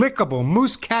scrumptious, lickable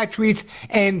mousse cat treats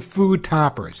and food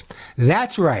toppers.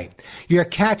 That's right. Your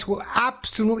cats will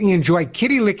absolutely enjoy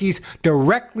kitty lickies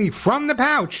directly from the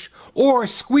pouch, or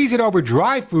squeeze it over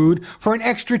dry food for an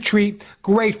extra treat,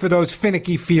 great for those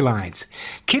finicky felines.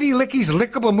 Kitty Lickies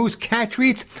lickable mousse cat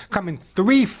treats come in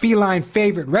 3 feline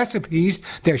favorite recipes.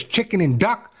 There's chicken and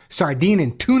duck, sardine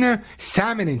and tuna,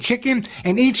 salmon and chicken,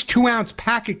 and each 2-ounce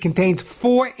packet contains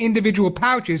 4 individual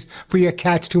pouches for your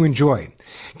cats to enjoy.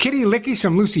 Kitty Lickies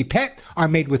from Lucy Pet are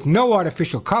made with no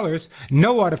artificial colors,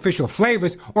 no artificial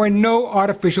flavors, or no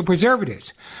artificial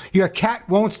preservatives. Your cat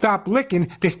won't stop licking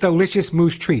this delicious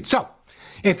mousse treat. So,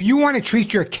 if you want to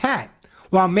treat your cat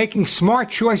while making smart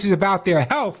choices about their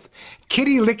health,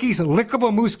 Kitty Lickies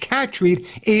lickable mousse cat treat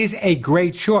is a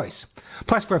great choice.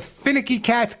 Plus, for finicky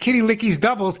cats, Kitty Lickies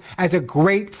doubles as a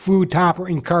great food topper,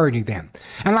 encouraging them.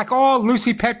 And like all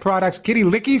Lucy Pet products, Kitty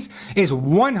Lickies is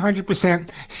 100%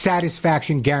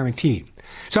 satisfaction guaranteed.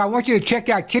 So I want you to check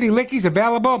out Kitty Lickies,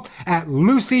 available at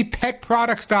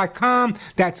LucyPetProducts.com.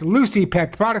 That's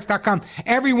LucyPetProducts.com.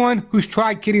 Everyone who's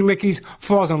tried Kitty Lickies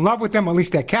falls in love with them, at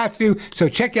least their cats do. So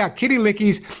check out Kitty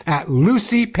Lickies at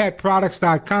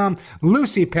LucyPetProducts.com.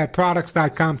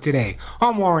 LucyPetProducts.com today.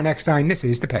 I'm Warren Eckstein. This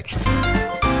is The Pet Show.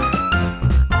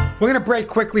 We're going to break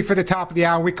quickly for the top of the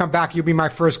hour. When we come back, you'll be my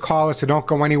first caller, so don't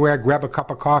go anywhere. Grab a cup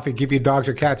of coffee, give your dogs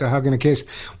or cats a hug and a kiss.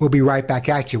 We'll be right back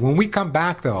at you. When we come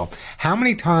back, though, how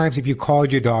many times have you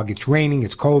called your dog? It's raining,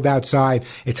 it's cold outside,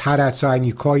 it's hot outside, and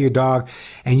you call your dog,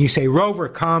 and you say, Rover,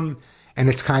 come, and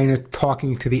it's kind of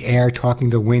talking to the air, talking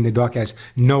to the wind. The dog has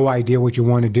no idea what you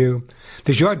want to do.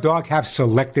 Does your dog have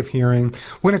selective hearing?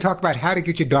 We're going to talk about how to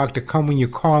get your dog to come when you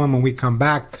call him when we come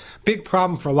back. Big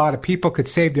problem for a lot of people, could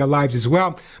save their lives as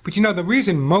well. But you know, the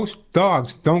reason most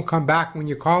dogs don't come back when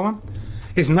you call them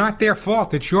is not their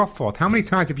fault. It's your fault. How many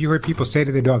times have you heard people say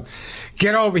to their dog,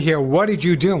 get over here, what did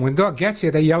you do? When the dog gets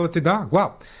here, they yell at the dog.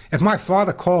 Well, if my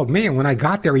father called me and when I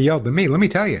got there he yelled at me, let me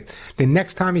tell you, the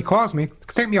next time he calls me, it's going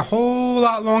to take me a whole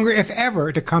lot longer, if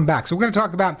ever, to come back. So we're going to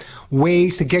talk about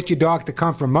ways to get your dog to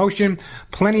come from motion.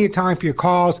 Plenty of time for your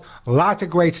calls. Lots of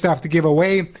great stuff to give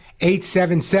away.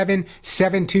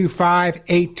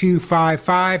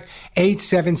 877-725-8255,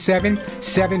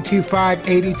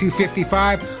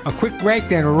 877-725-8255. A quick break,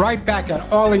 then right back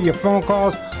at all of your phone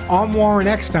calls. I'm Warren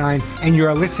Eckstein, and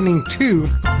you're listening to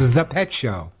The Pet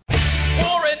Show.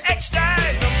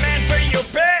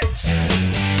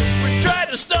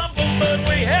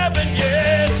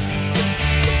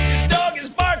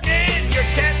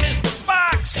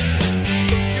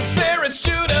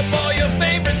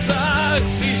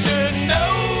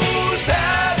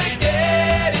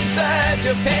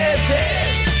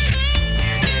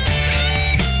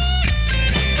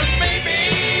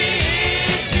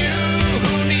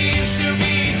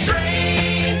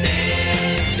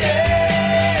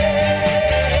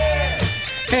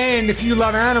 And if you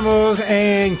love animals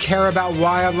and care about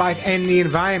wildlife and the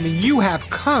environment, you have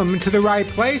come to the right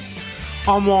place.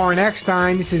 I'm Warren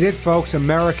Eckstein. This is it, folks.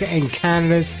 America and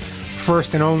Canada's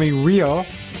first and only real,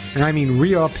 and I mean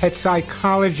real, pet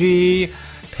psychology,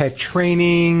 pet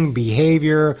training,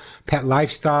 behavior, pet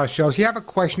lifestyle show. So you have a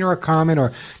question or a comment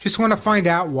or just want to find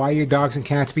out why your dogs and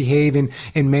cats behave in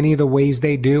many of the ways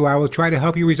they do, I will try to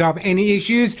help you resolve any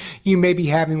issues you may be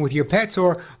having with your pets,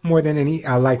 or more than any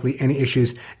likely any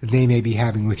issues they may be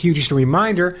having with you. Just a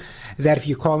reminder that if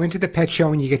you call into the Pet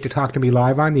Show and you get to talk to me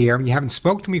live on the air and you haven't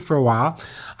spoke to me for a while,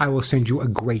 I will send you a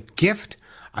great gift.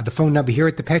 The phone number here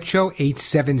at the Pet Show,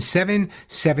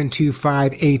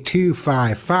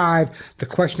 877-725-8255. The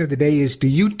question of the day is, do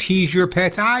you tease your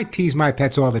pets? I tease my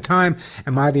pets all the time.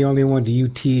 Am I the only one? Do you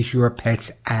tease your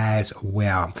pets as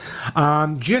well?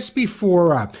 Just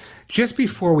before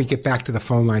we get back to the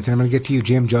phone lines, and I'm going to get to you,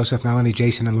 Jim, Joseph, Melanie,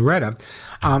 Jason, and Loretta,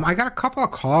 I got a couple of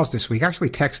calls this week, actually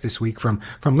texts this week from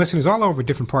listeners all over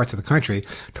different parts of the country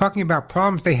talking about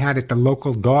problems they had at the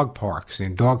local dog parks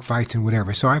and dog fights and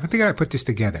whatever. So I think I put this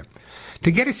together.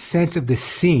 To get a sense of the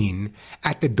scene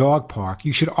at the dog park,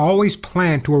 you should always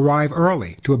plan to arrive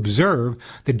early to observe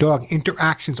the dog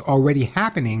interactions already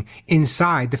happening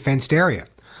inside the fenced area.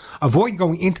 Avoid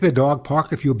going into the dog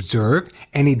park if you observe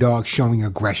any dog showing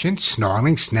aggression,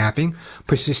 snarling, snapping,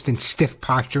 persistent stiff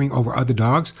posturing over other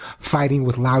dogs, fighting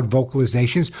with loud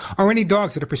vocalizations, or any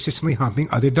dogs that are persistently humping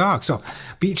other dogs. So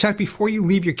before you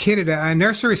leave your kid at a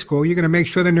nursery school, you're going to make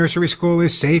sure the nursery school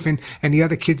is safe and the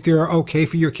other kids there are okay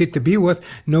for your kid to be with,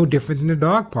 no different than the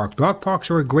dog park. Dog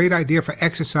parks are a great idea for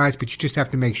exercise, but you just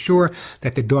have to make sure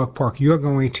that the dog park you're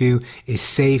going to is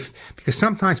safe, because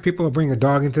sometimes people will bring a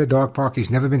dog into the dog park.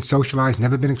 He's never been socialized,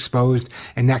 never been exposed,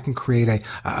 and that can create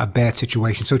a bad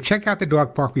situation. So check out the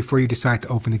dog park before you decide to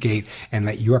open the gate and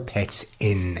let your pets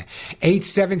in.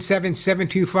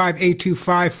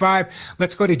 877-725-8255.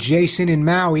 Let's go to Jason in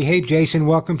Maui. Hey, Jason,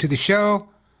 welcome to the show.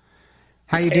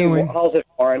 How you doing? How's it,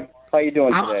 Warren? How you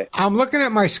doing today? I'm looking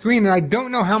at my screen, and I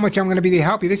don't know how much I'm going to be to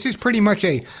help you. This is pretty much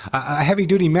a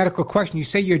heavy-duty medical question. You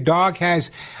say your dog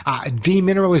has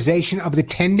demineralization of the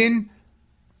tendon?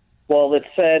 Well, it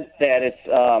said that it's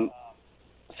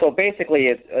so basically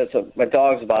my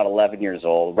dog's about 11 years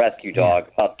old, rescue dog.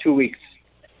 Yeah. About 2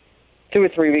 or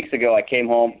 3 weeks ago, I came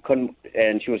home,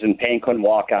 and she was in pain, couldn't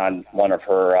walk on one of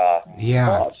her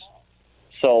paws.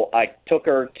 So I took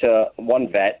her to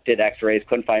one vet, did X-rays,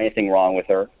 couldn't find anything wrong with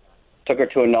her. Took her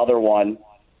to another one,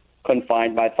 couldn't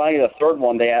find. By finally the third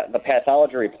one, the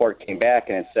pathology report came back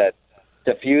and it said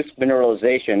diffuse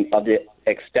mineralization of the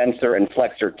extensor and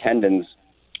flexor tendons.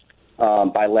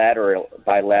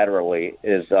 Bilaterally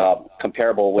is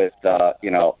comparable with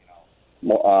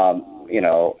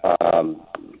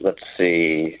let's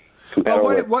see.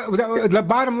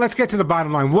 Let's get to the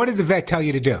bottom line. What did the vet tell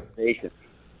you to do?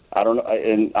 I don't know,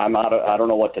 and I don't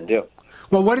know what to do.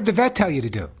 Well, what did the vet tell you to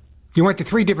do? You went to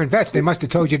 3 different vets. They must have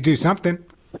told you to do something.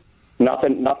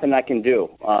 Nothing I can do.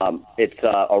 It's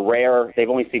a rare. They've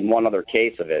only seen one other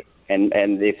case of it, and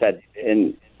they said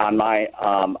on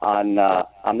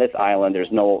this island,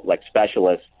 there's no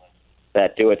specialists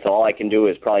that do it. So all I can do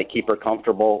is probably keep her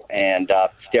comfortable and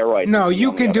steroids. No,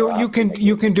 you can do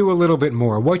a little bit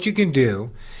more. What you can do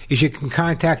is you can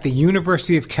contact the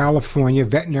University of California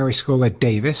Veterinary School at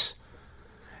Davis.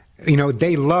 You know,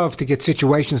 they love to get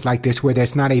situations like this where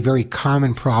there's not a very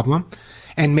common problem.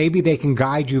 And maybe they can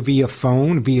guide you via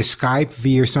phone, via Skype,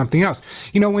 via something else.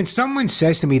 You know, when someone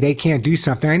says to me they can't do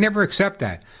something, I never accept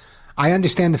that. I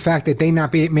understand the fact that they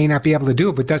may not be able to do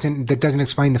it, but that doesn't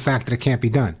explain the fact that it can't be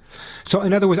done. So,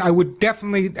 in other words, I would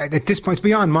definitely, at this point, it's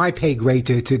beyond my pay grade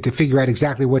to figure out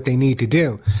exactly what they need to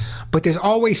do. But there's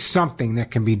always something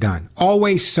that can be done.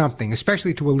 Always something,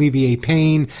 especially to alleviate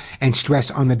pain and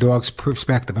stress on the dog's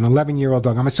perspective. An 11-year-old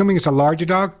dog. I'm assuming it's a larger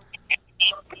dog?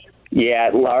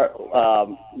 Yeah,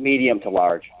 medium to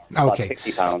large. About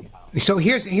 60 pounds. So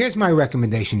here's my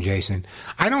recommendation, Jason.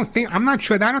 I don't think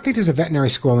there's a veterinary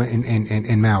school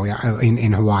in Maui,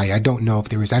 in Hawaii. I don't know if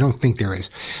there is. I don't think there is.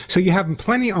 So you have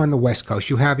plenty on the West Coast.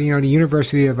 You have, the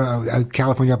University of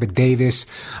California up at Davis.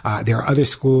 There are other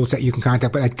schools that you can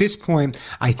contact. But at this point,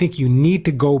 I think you need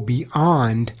to go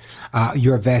beyond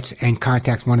your vets and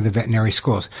contact one of the veterinary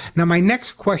schools. Now, my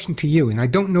next question to you, and I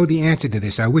don't know the answer to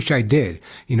this. I wish I did.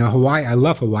 Hawaii. I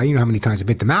love Hawaii. You know how many times I've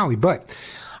been to Maui, but.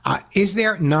 Is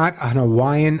there not an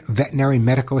Hawaiian Veterinary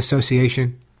Medical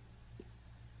Association?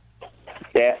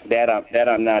 That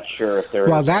I'm not sure if there is.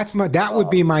 Well, that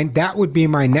would be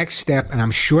my next step, and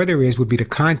I'm sure there is. Would be to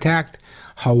contact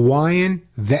Hawaiian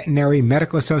Veterinary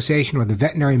Medical Association or the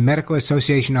Veterinary Medical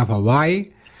Association of Hawaii.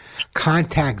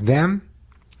 Contact them.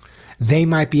 they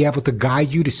might be able to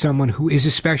guide you to someone who is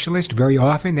a specialist. Very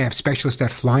often, they have specialists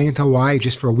that fly into Hawaii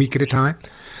just for a week at a time.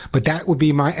 But that would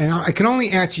be and I can only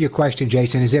answer your question,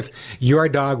 Jason, as if your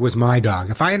dog was my dog.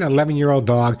 If I had an 11-year-old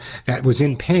dog that was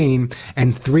in pain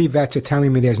and 3 vets are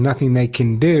telling me there's nothing they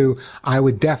can do, I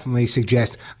would definitely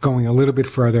suggest going a little bit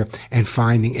further and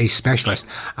finding a specialist.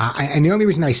 And the only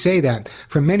reason I say that,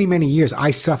 for many, many years,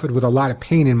 I suffered with a lot of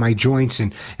pain in my joints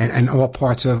and all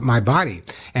parts of my body.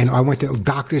 And I went to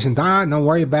doctors and, don't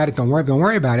worry about it, don't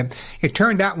worry about it. It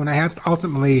turned out when I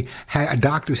ultimately had a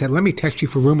doctor who said, let me test you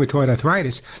for rheumatoid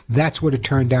arthritis, that's what it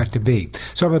turned out to be.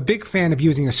 So I'm a big fan of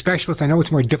using a specialist. I know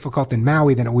it's more difficult in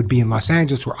Maui than it would be in Los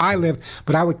Angeles, where I live,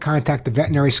 but I would contact the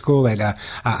veterinary school at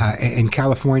in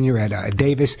California at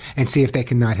Davis and see if they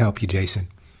can not help you, Jason.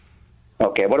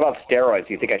 Okay. What about steroids?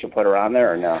 Do you think I should put her on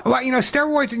there or no? Well,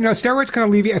 steroids can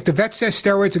alleviate. If the vet says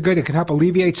steroids are good, it can help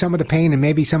alleviate some of the pain and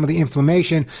maybe some of the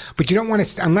inflammation. But you don't want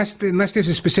to, unless there's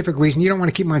a specific reason, you don't want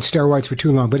to keep them on steroids for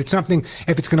too long. But it's something,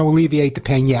 if it's going to alleviate the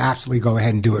pain, yeah, absolutely go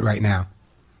ahead and do it right now.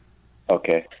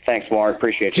 Okay. Thanks, Warren.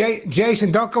 Appreciate it.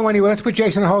 Jason, don't go anywhere. Let's put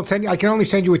Jason on hold. I can only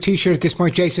send you a T-shirt at this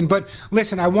point, Jason. But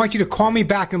listen, I want you to call me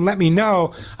back and let me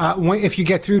know if you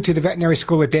get through to the veterinary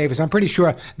school at Davis. I'm pretty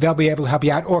sure they'll be able to help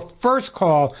you out. Or first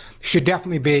call should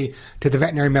definitely be to the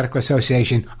Veterinary Medical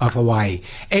Association of Hawaii.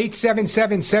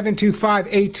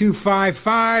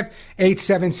 877-725-8255.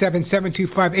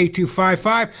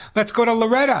 877-725-8255. Let's go to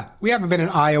Loretta. We haven't been in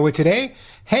Iowa today.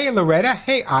 Hey, Loretta.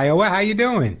 Hey, Iowa. How you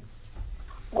doing?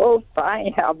 Oh,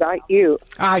 fine. How about you?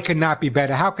 I could not be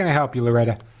better. How can I help you,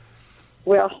 Loretta?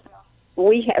 Well,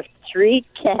 we have 3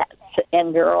 cats,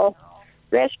 and they're all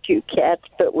rescue cats,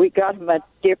 but we got them at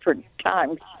different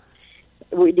times.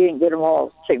 We didn't get them all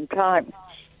at the same time.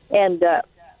 And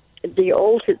the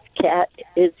oldest cat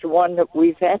is the one that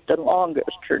we've had the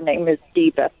longest. Her name is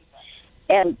Diva.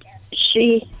 And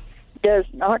she does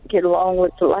not get along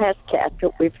with the last cat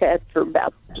that we've had for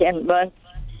about 10 months.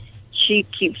 She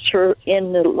keeps her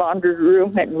in the laundry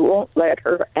room and won't let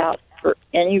her out for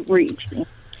any reason.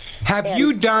 Have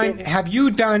you done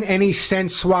any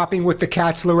scent swapping with the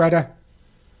cats, Loretta?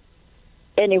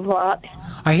 Any what?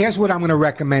 Here's what I'm going to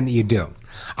recommend that you do.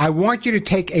 I want you to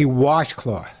take a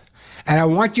washcloth and I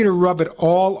want you to rub it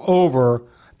all over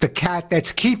the cat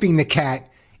that's keeping the cat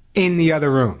in the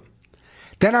other room.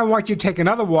 Then I want you to take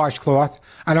another washcloth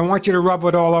and I want you to rub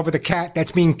it all over the cat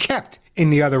that's being kept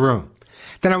in the other room.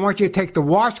 Then I want you to take the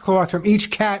washcloth from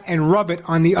each cat and rub it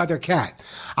on the other cat.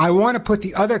 I want to put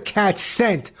the other cat's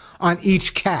scent on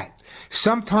each cat.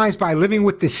 Sometimes by living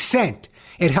with the scent,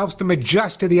 it helps them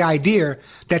adjust to the idea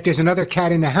that there's another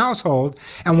cat in the household,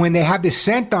 and when they have the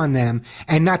scent on them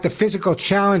and not the physical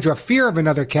challenge or fear of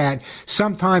another cat,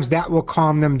 sometimes that will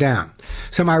calm them down.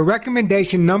 So my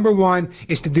recommendation, number 1,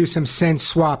 is to do some scent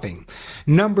swapping.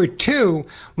 Number 2,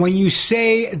 when you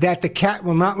say that the cat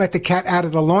will not let the cat out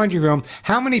of the laundry room,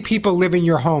 how many people live in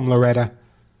your home, Loretta?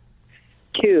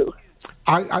 2.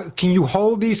 Can you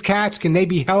hold these cats? Can they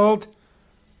be held?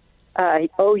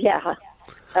 Oh, yeah.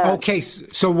 Okay,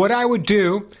 so what I would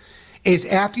do is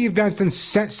after you've done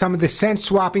some of the scent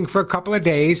swapping for a couple of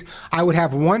days, I would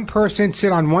have one person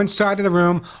sit on one side of the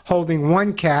room holding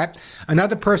one cat,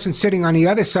 another person sitting on the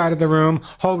other side of the room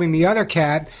holding the other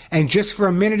cat, and just for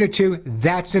a minute or two,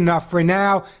 that's enough for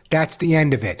now. That's the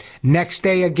end of it. Next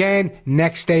day again,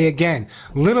 next day again.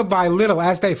 Little by little,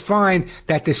 as they find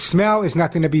that the smell is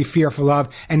nothing to be fearful of,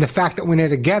 and the fact that when they're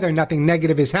together, nothing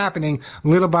negative is happening,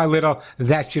 little by little,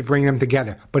 that should bring them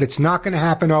together. But it's not going to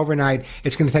happen overnight.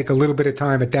 It's going to take a little bit of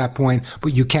time at that point,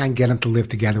 but you can get them to live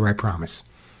together, I promise.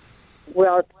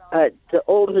 Well, the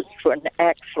oldest one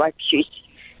acts like she's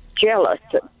jealous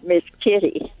of Miss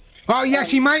Kitty. Oh, yeah,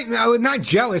 she might, not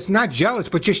jealous,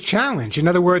 but just challenged. In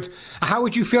other words, how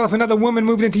would you feel if another woman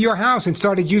moved into your house and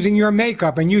started using your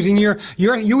makeup and using you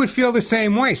would feel the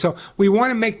same way. So we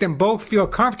want to make them both feel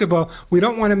comfortable. We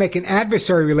don't want to make an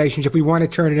adversary relationship. We want to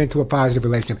turn it into a positive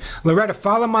relationship. Loretta,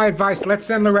 follow my advice. Let's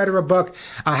send Loretta a book,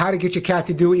 How to Get Your Cat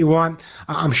to Do What You Want.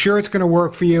 I'm sure it's going to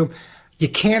work for you. You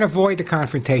can't avoid the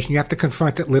confrontation. You have to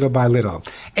confront it little by little.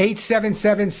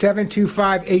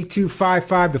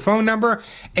 877-725-8255, the phone number,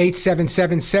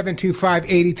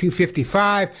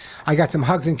 877-725-8255. I got some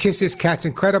hugs and kisses, Cat's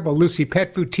Incredible, Lucy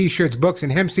Pet Food, T-shirts, books,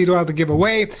 and hemp seed oil to give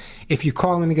away. If you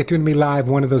call in and get through to me live,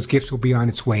 one of those gifts will be on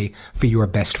its way for your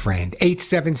best friend.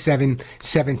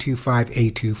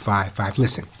 877-725-8255.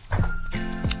 Listen,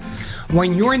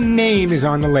 when your name is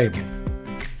on the label,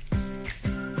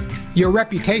 your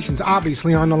reputation's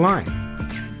obviously on the line.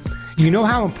 You know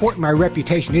how important my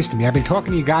reputation is to me. I've been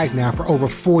talking to you guys now for over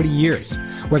 40 years,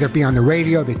 whether it be on the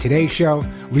radio, the Today Show,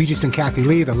 Regis and Kathy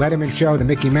Lee, the Letterman Show, the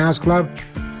Mickey Mouse Club.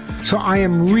 So I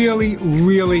am really,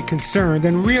 really concerned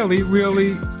and really,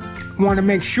 really want to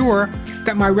make sure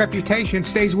that my reputation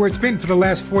stays where it's been for the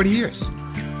last 40 years.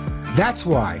 That's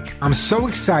why I'm so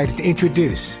excited to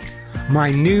introduce my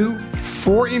new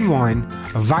 4-in-1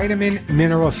 vitamin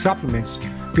mineral supplements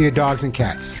for your dogs and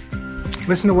cats.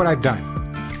 Listen to what I've done.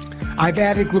 I've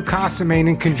added glucosamine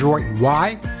and chondroitin.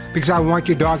 Why? Because I want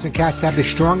your dogs and cats to have the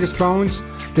strongest bones,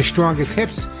 the strongest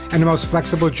hips, and the most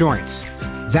flexible joints.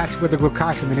 That's where the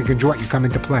glucosamine and chondroitin come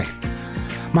into play.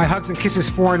 My Hugs and Kisses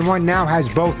 4-in-1 now has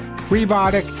both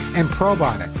prebiotic and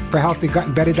probiotic for healthy gut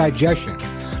and better digestion.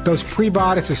 Those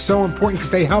prebiotics are so important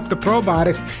because they help the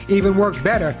probiotics even work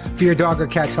better for your dog or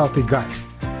cat's healthy gut.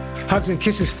 Hugs and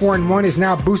Kisses 4-in-1 is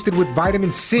now boosted with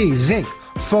vitamin C, zinc,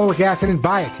 folic acid, and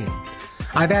biotin.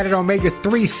 I've added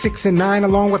omega-3, 6, and 9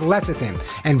 along with lecithin.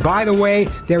 And by the way,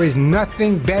 there is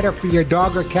nothing better for your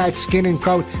dog or cat's skin and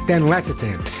coat than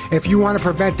lecithin. If you want to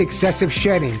prevent excessive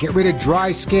shedding, get rid of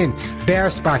dry skin, bare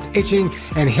spots, itching,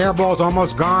 and hairballs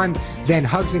almost gone, then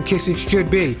Hugs and Kisses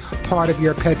should be part of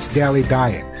your pet's daily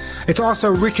diet. It's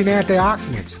also rich in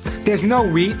antioxidants. There's no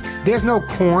wheat, there's no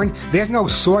corn, there's no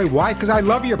soy. Why? Because I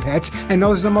love your pets, and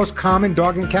those are the most common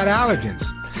dog and cat allergens.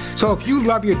 So if you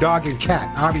love your dog and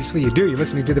cat, obviously you do, you're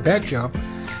listening to The Pet Show,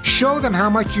 show them how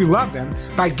much you love them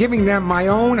by giving them my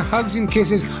own Hugs and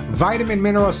Kisses vitamin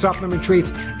mineral supplement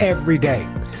treats every day.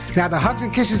 Now the Hugs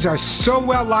and Kisses are so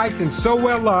well liked and so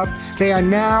well loved, they are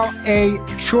now a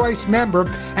choice member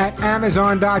at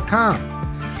Amazon.com.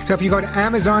 So if you go to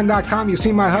Amazon.com, you'll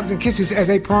see my Hugs and Kisses as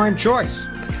a prime choice.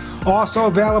 Also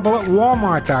available at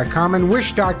Walmart.com and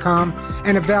Wish.com,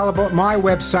 and available at my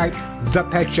website,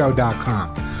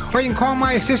 ThePetShow.com. Or you can call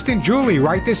my assistant, Julie.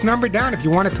 Write this number down if you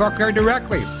want to talk to her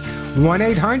directly.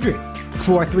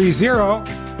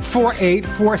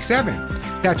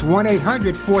 1-800-430-4847. That's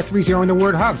 1-800-430 and the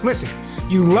word HUGS. Listen,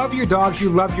 you love your dogs, you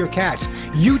love your cats.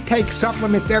 You take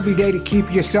supplements every day to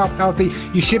keep yourself healthy.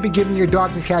 You should be giving your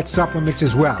dogs and cats supplements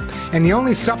as well. And the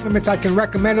only supplements I can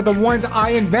recommend are the ones I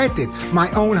invented. My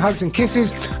own Hugs and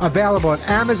Kisses, available at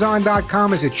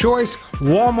Amazon.com as a choice,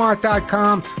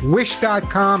 Walmart.com,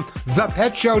 Wish.com,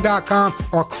 ThePetShow.com,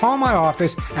 or call my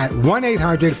office at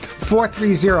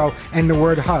 1-800-430 and the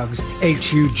word HUGS,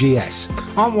 H-U-G-S.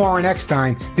 I'm Warren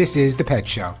Eckstein. This is The Pet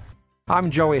Show.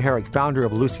 I'm Joey Herrick, founder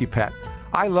of Lucy Pet.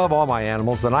 I love all my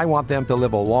animals and I want them to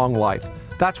live a long life.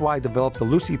 That's why I developed the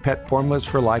Lucy Pet Formulas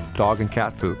for Life dog and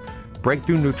cat food.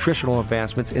 Breakthrough nutritional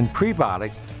advancements in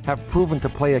prebiotics have proven to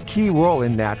play a key role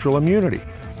in natural immunity.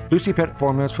 Lucy Pet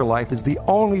Formulas for Life is the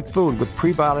only food with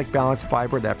prebiotic balanced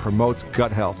fiber that promotes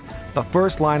gut health, the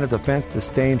first line of defense to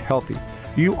staying healthy.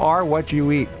 You are what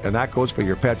you eat, and that goes for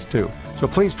your pets too. So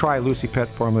please try Lucy Pet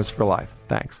Formulas for Life.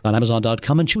 Thanks. On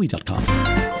Amazon.com and Chewy.com.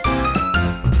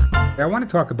 I want to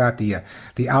talk about the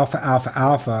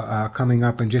alfalfa coming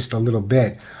up in just a little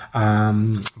bit.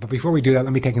 But before we do that,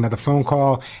 let me take another phone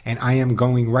call. And I am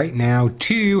going right now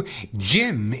to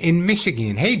Jim in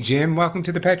Michigan. Hey, Jim. Welcome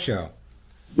to The Pet Show.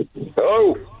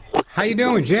 Hello. How you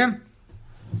doing, Jim?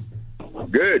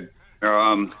 Good.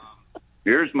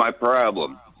 Here's my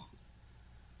problem.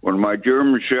 When my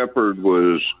German Shepherd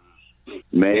was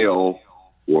male,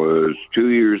 was 2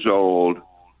 years old,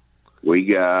 we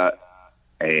got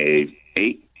a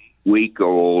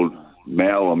 8-week-old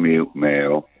Malamute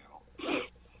male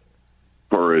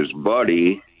for his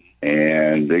buddy,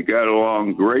 and they got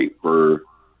along great for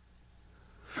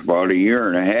about a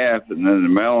year and a half, and then the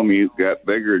Malamute got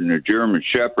bigger than the German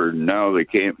Shepherd, and now they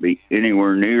can't be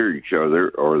anywhere near each other,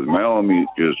 or the Malamute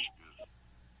just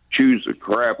chews the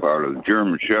crap out of the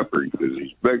German Shepherd because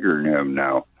he's bigger than him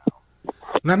now.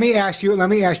 Let me ask you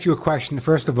a question.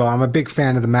 First of all, I'm a big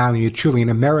fan of the Malamute, truly an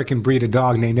American breed of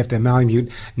dog named after the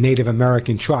Malamute Native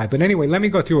American tribe. But anyway, let me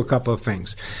go through a couple of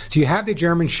things. So you have the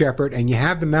German Shepherd and you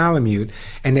have the Malamute,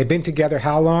 and they've been together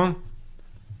how long?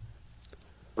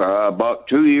 About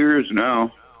 2 years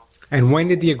now. And when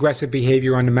did the aggressive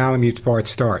behavior on the Malamute's part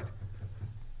start?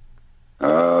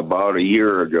 About a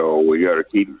year ago. We got to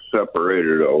keep them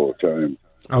separated all the time.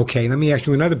 Okay, let me ask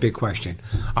you another big question.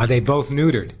 Are they both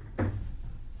neutered?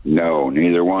 No,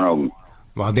 neither one of them.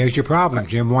 Well, there's your problem,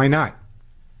 Jim. Why not?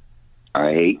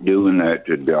 I hate doing that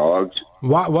to dogs.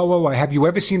 What? Have you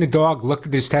ever seen a dog look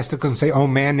at his testicles and say, oh,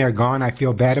 man, they're gone, I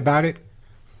feel bad about it?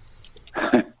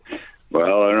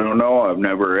 Well, I don't know. I've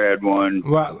never had one.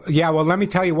 Well, let me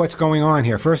tell you what's going on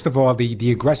here. First of all,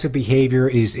 the aggressive behavior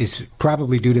is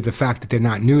probably due to the fact that they're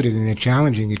not neutered and they're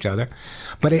challenging each other.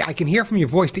 But I can hear from your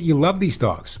voice that you love these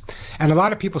dogs. And a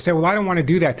lot of people say, well, I don't want to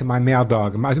do that to my male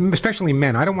dog, especially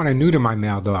men. I don't want to neuter my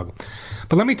male dog.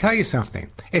 But let me tell you something.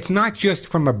 It's not just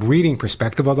from a breeding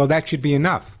perspective, although that should be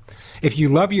enough. If you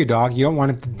love your dog, you don't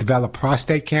want it to develop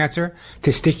prostate cancer,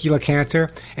 testicular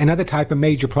cancer, and other type of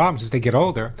major problems as they get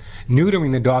older.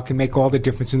 Neutering the dog can make all the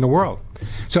difference in the world.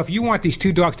 So if you want these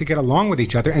two dogs to get along with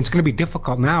each other, and it's going to be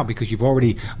difficult now because you've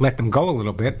already let them go a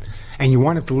little bit, and you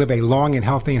want them to live a long and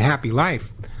healthy and happy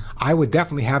life, I would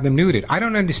definitely have them neutered. I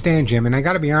don't understand, Jim, and I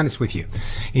got to be honest with you.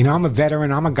 You know, I'm a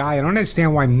veteran. I'm a guy. I don't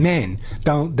understand why men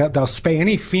they'll spay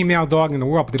any female dog in the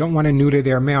world, but they don't want to neuter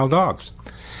their male dogs.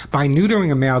 By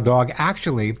neutering a male dog,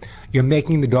 actually, you're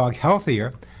making the dog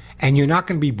healthier, and you're not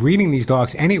going to be breeding these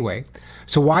dogs anyway.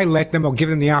 So why let them or give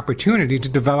them the opportunity to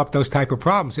develop those type of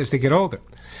problems as they get older?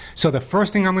 So the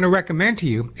first thing I'm going to recommend to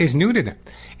you is neuter them.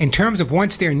 In terms of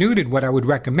once they're neutered, what I would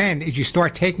recommend is you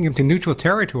start taking them to neutral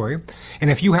territory.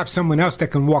 And if you have someone else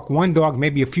that can walk one dog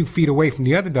maybe a few feet away from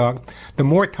the other dog, the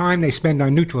more time they spend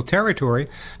on neutral territory,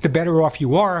 the better off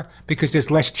you are because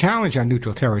there's less challenge on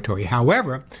neutral territory.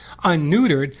 However,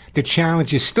 unneutered, the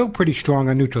challenge is still pretty strong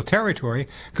on neutral territory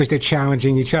because they're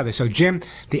challenging each other. So, Jim,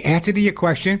 the answer to your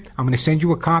question, I'm going to send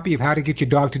you a copy of how to get your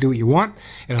dog to do what you want.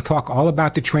 It'll talk all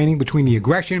about the training between the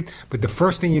aggression. But the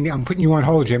first thing you need, I'm putting you on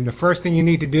hold, Jim. The first thing you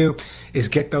need to do is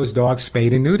get those dogs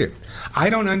spayed and neutered. I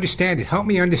don't understand it. Help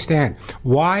me understand.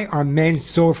 Why are men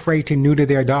so afraid to neuter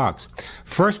their dogs?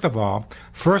 First of all,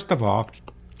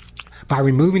 by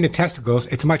removing the testicles,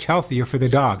 it's much healthier for the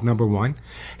dog, number one.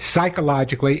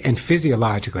 Psychologically and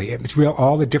physiologically, it's real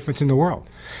all the difference in the world.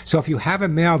 So if you have a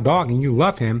male dog and you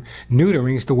love him,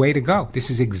 neutering is the way to go. This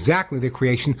is exactly the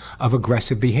creation of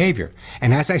aggressive behavior.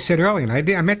 And as I said earlier, and I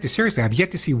meant this seriously, I've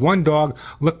yet to see one dog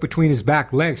look between his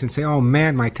back legs and say, oh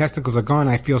man, my testicles are gone,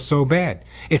 I feel so bad.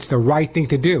 It's the right thing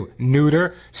to do.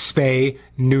 Neuter, spay,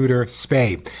 neuter,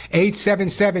 spay.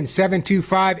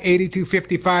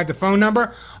 877-725-8255, the phone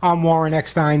number. I'm Warren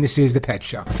Eckstein. This is The Pet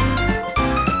Show.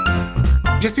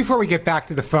 Just before we get back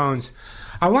to the phones,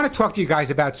 I want to talk to you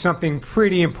guys about something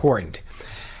pretty important.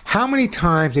 How many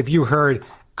times have you heard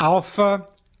alpha,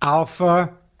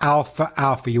 alpha, alpha,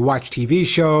 alpha? You watch TV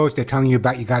shows, they're telling you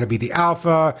about you got to be the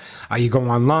alpha. You go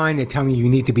online, they're telling you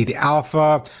need to be the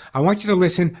alpha. I want you to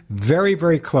listen very,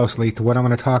 very closely to what I'm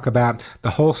going to talk about,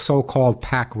 the whole so-called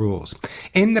pack rules.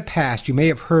 In the past, you may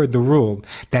have heard the rule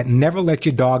that never let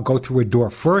your dog go through a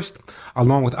door first,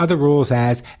 along with other rules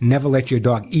as never let your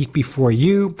dog eat before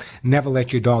you, never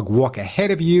let your dog walk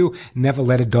ahead of you, never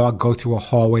let a dog go through a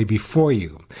hallway before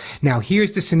you. Now,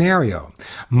 here's the scenario.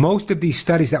 Most of these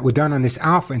studies that were done on this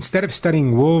alpha, instead of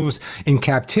studying wolves in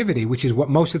captivity, which is what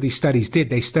most of these studies did,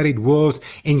 they studied wolves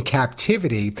in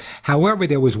captivity. However,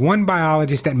 there was one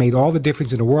biologist that made all the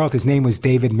difference in the world. His name was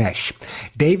David Mesh.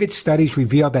 David's studies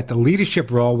revealed that the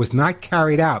leadership role was not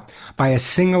carried out by a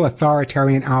single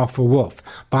authoritarian alpha wolf.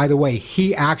 By the way,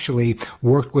 he actually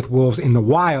worked with wolves in the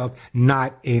wild,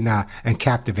 not in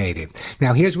captivated.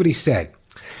 Now, here's what he said.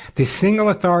 The single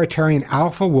authoritarian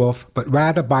alpha wolf, but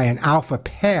rather by an alpha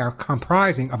pair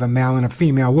comprising of a male and a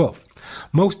female wolf.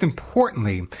 Most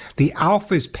importantly, the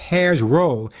alpha's pair's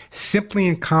role simply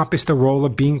encompassed the role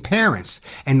of being parents,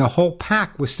 and the whole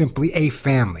pack was simply a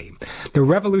family. The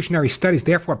revolutionary studies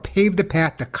therefore paved the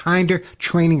path to kinder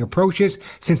training approaches,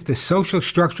 since the social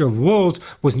structure of wolves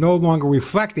was no longer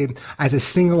reflected as a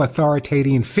single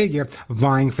authoritarian figure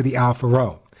vying for the alpha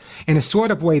role. In a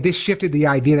sort of way, this shifted the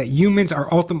idea that humans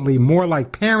are ultimately more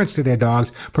like parents to their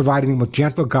dogs, providing them with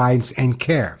gentle guidance and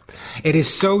care. It is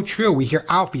so true. We hear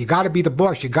alpha, you got to be the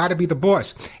boss, you got to be the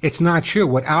boss. It's not true.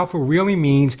 What alpha really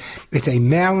means, it's a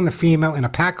male and a female in a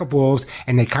pack of wolves,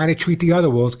 and they kind of treat the other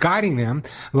wolves, guiding them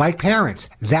like parents.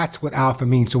 That's what alpha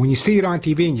means. So when you see it on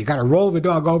TV and you got to roll the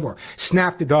dog over,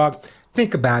 snap the dog,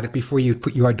 think about it before you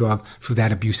put your dog through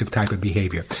that abusive type of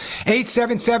behavior.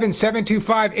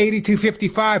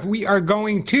 877-725-8255. We are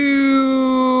going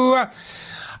to...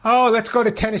 let's go to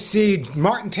Tennessee.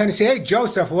 Martin, Tennessee. Hey,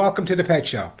 Joseph, welcome to the Pet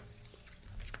Show.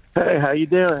 Hey, how you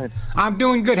doing? I'm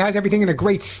doing good. How's everything in the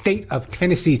great state of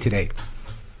Tennessee today?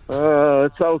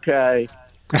 It's okay.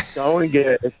 Going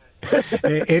good.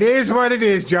 It is what it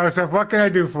is, Joseph. What can I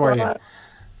do for you?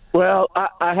 Well,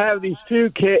 I have these two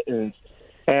kittens,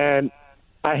 and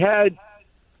I had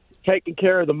taken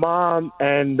care of the mom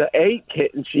and the 8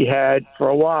 kittens she had for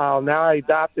a while. Now I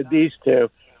adopted these 2.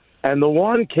 And the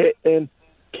one kitten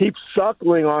keeps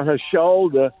suckling on her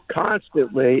shoulder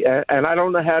constantly, and I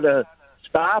don't know how to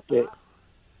stop it.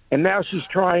 And now she's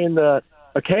trying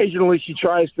occasionally she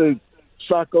tries to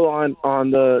suckle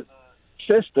on the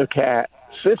sister cat.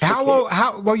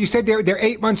 Well, you said they're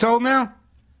 8 months old now?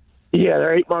 Yeah,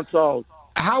 they're 8 months old.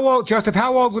 How old, Joseph,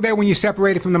 how old were they when you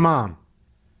separated from the mom?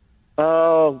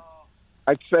 Oh,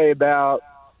 I'd say about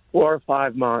 4 or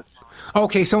 5 months.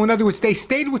 Okay, so in other words, they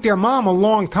stayed with their mom a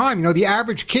long time. You know, the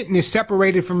average kitten is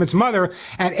separated from its mother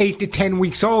at 8 to 10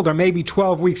 weeks old, or maybe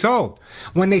 12 weeks old.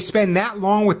 When they spend that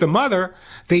long with the mother,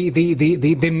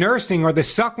 the nursing or the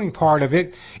suckling part of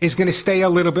it is going to stay a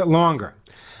little bit longer.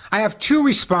 I have 2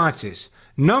 responses.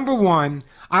 Number 1,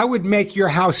 I would make your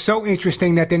house so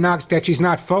interesting that she's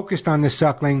not focused on the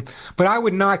suckling, but I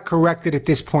would not correct it at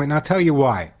this point, and I'll tell you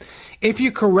why. If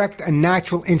you correct a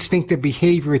natural instinctive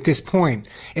behavior at this point,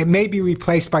 it may be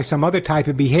replaced by some other type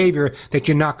of behavior that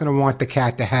you're not going to want the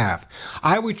cat to have.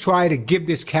 I would try to give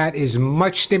this cat as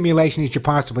much stimulation as you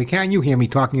possibly can. You hear me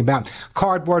talking about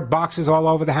cardboard boxes all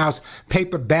over the house,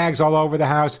 paper bags all over the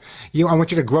house. I want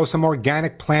you to grow some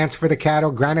organic plants for the cat,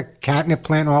 organic catnip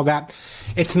plant, all that.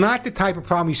 It's not the type of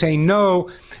problem you say, no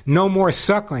more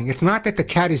suckling. It's not that the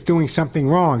cat is doing something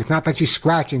wrong. It's not that she's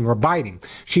scratching or biting.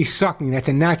 She's suckling. That's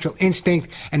a natural instinct.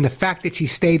 And the fact that she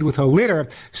stayed with her litter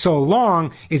so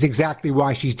long is exactly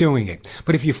why she's doing it.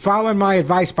 But if you follow my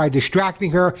advice by distracting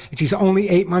her, and she's only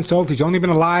 8 months old, she's only been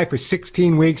alive for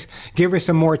 16 weeks, give her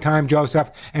some more time,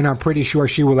 Joseph, and I'm pretty sure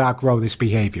she will outgrow this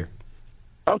behavior.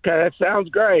 Okay, that sounds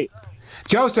great.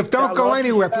 Joseph, don't go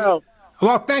anywhere.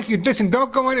 Well, thank you. Listen,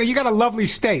 don't go anywhere. You got a lovely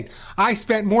state. I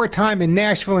spent more time in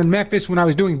Nashville and Memphis when I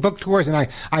was doing book tours, and I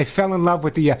fell in love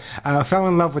with the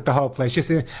whole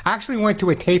place. I actually went to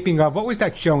a taping of, what was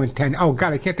that show in 10? Oh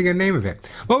God, I can't think of the name of it.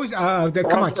 What was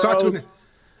come on, starts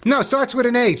with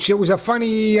an H. It was a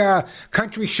funny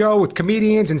country show with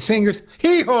comedians and singers.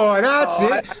 Hee-haw,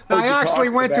 that's it. I actually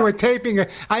went to a taping.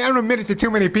 I don't admit it to too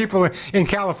many people in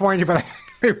California, but I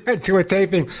went to a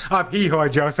taping of Hee-haw,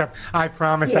 Joseph. I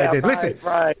promise I did. Listen.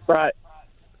 Right.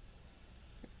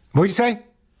 What'd you say?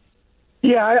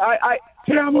 Yeah,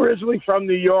 I'm originally from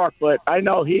New York, but I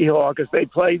know Hee-haw because they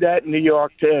played that in New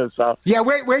York, too. So. Yeah,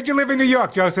 where'd you live in New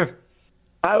York, Joseph?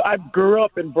 I grew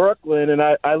up in Brooklyn, and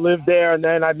I lived there, and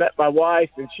then I met my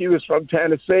wife, and she was from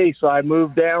Tennessee, so I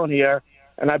moved down here.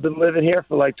 And I've been living here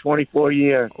for like 24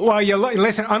 years. Well,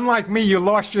 listen, unlike me, you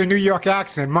lost your New York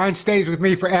accent. Mine stays with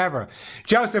me forever.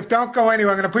 Joseph, don't go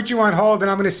anywhere. I'm going to put you on hold, and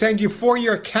I'm going to send you 4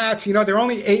 your cats. You know, they're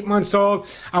only 8 months old.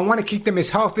 I want to keep them as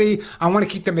healthy. I want to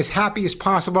keep them as happy as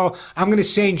possible. I'm going to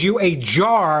send you a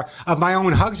jar of my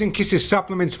own Hugs and Kisses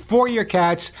supplements for your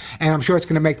cats, and I'm sure it's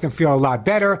going to make them feel a lot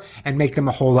better and make them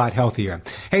a whole lot healthier.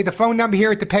 Hey, the phone number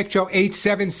here at the Pet Show,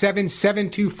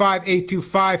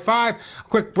 877-725-8255.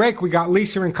 Quick break. We got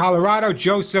Lisa in Colorado,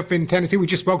 Joseph in Tennessee. We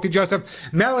just spoke to Joseph.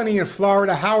 Melanie in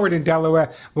Florida, Howard in Delaware.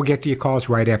 We'll get to your calls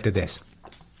right after this.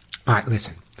 All right,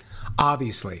 listen.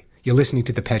 Obviously, you're listening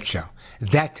to The Pet Show.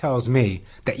 That tells me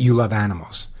that you love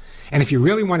animals. And if you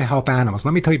really want to help animals,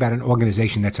 let me tell you about an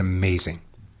organization that's amazing.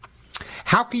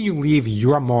 How can you leave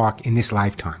your mark in this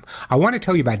lifetime? I want to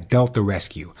tell you about Delta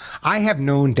Rescue. I have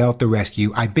known Delta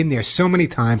Rescue. I've been there so many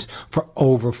times for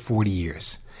over 40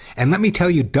 years. And let me tell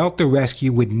you, Delta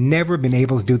Rescue would never have been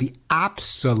able to do the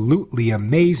absolutely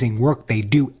amazing work they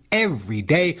do every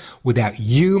day without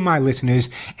you, my listeners,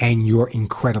 and your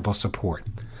incredible support.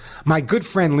 My good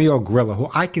friend Leo Grillo, who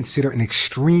I consider an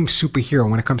extreme superhero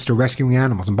when it comes to rescuing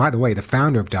animals, and by the way, the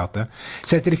founder of Delta,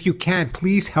 says that if you can,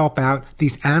 please help out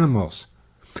these animals.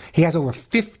 He has over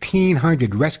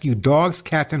 1,500 rescued dogs,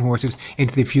 cats, and horses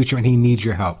into the future, and he needs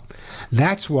your help.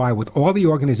 That's why, with all the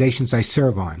organizations I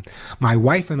serve on, my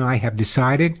wife and I have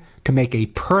decided to make a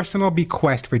personal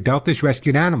bequest for Delta's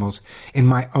rescued animals in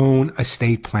my own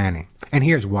estate planning. And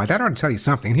here's why. That ought to tell you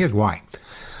something. Here's why.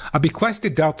 A bequest to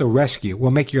Delta Rescue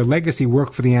will make your legacy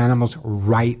work for the animals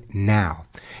right now.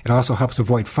 It also helps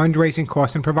avoid fundraising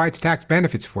costs and provides tax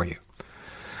benefits for you.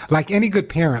 Like any good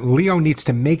parent, Leo needs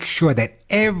to make sure that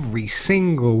every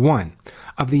single one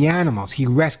of the animals he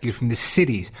rescued from the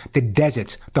cities, the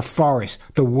deserts, the forests,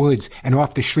 the woods, and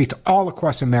off the streets all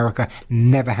across America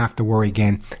never have to worry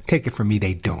again. Take it from me,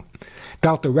 they don't.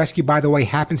 Delta Rescue, by the way,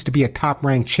 happens to be a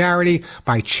top-ranked charity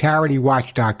by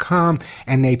CharityWatch.com,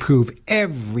 and they prove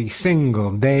every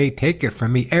single day, take it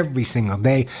from me, every single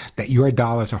day, that your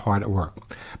dollars are hard at work.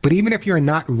 But even if you're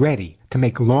not ready to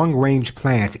make long-range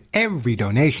plans, every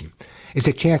donation is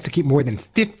a chance to keep more than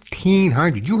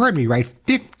 1,500, you heard me right,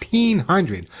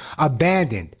 1,500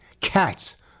 abandoned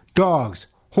cats, dogs,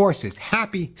 horses,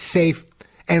 happy, safe,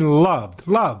 and loved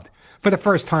for the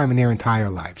first time in their entire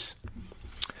lives.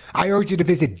 I urge you to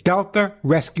visit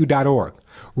deltarescue.org.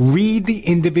 Read the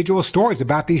individual stories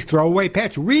about these throwaway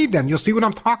pets. Read them. You'll see what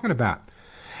I'm talking about.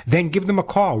 Then give them a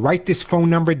call. Write this phone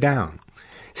number down.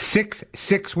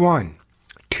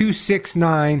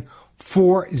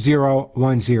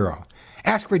 661-269-4010.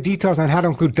 Ask for details on how to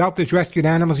include Delta's rescued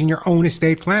animals in your own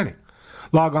estate planning.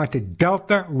 Log on to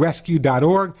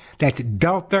deltarescue.org. That's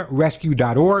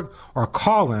deltarescue.org, or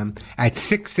call them at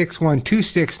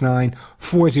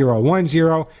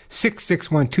 661-269-4010,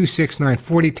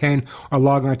 661-269-4010, or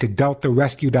log on to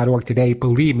deltarescue.org today.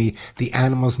 Believe me, the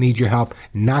animals need your help,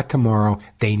 not tomorrow.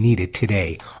 They need it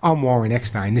today. I'm Warren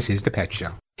Eckstein. This is The Pet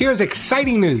Show. Here's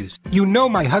exciting news. You know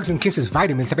my Hugs and Kisses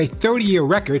vitamins have a 30-year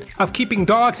record of keeping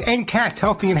dogs and cats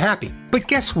healthy and happy. But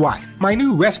guess what? My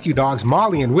new rescue dogs,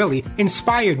 Molly and Willie,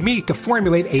 inspired me to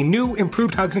formulate a new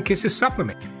improved Hugs and Kisses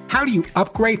supplement. How do you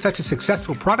upgrade such a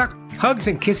successful product? Hugs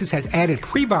and Kisses has added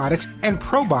prebiotics and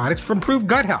probiotics for improved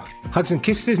gut health. Hugs and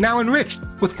Kisses is now enriched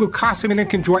with glucosamine and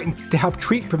chondroitin to help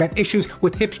treat and prevent issues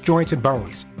with hips, joints, and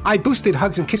bones. I boosted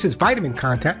Hugs and Kisses vitamin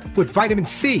content with vitamin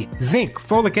C, zinc,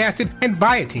 folic acid, and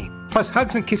biotin. Plus,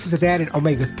 Hugs and Kisses has added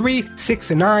omega-3,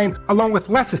 6, and 9, along with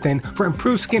lecithin for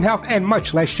improved skin health and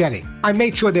much less shedding. I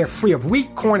made sure they're free of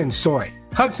wheat, corn, and soy.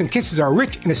 Hugs and Kisses are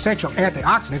rich in essential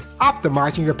antioxidants,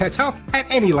 optimizing your pet's health at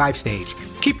any life stage.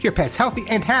 Keep your pets healthy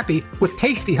and happy with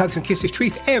tasty Hugs and Kisses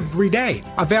treats every day.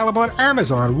 Available at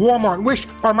Amazon, Walmart, Wish,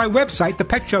 or my website,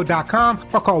 thepetshow.com,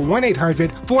 or call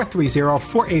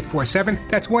 1-800-430-4847.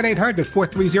 That's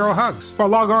 1-800-430-HUGS. Or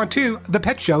log on to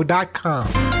thepetshow.com.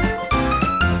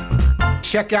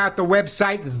 Check out the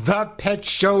website,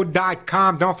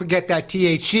 thepetshow.com. Don't forget that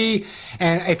THE.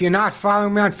 And if you're not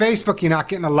following me on Facebook, you're not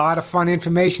getting a lot of fun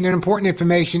information and important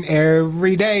information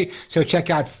every day. So check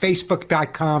out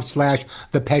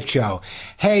facebook.com/thepetshow.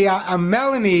 Hey,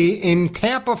 Melanie in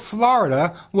Tampa,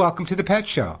 Florida, welcome to The Pet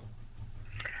Show.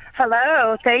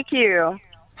 Hello, thank you.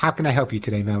 How can I help you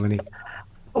today, Melanie?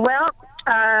 Well,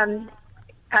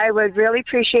 I would really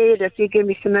appreciate it if you give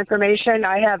me some information.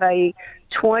 I have a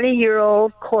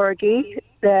 20-year-old corgi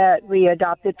that we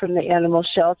adopted from the animal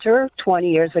shelter 20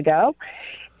 years ago,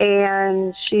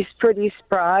 and she's pretty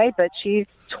spry, but she's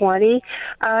 20.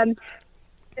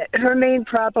 Her main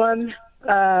problem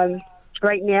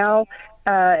right now,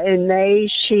 in May,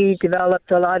 she developed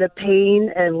a lot of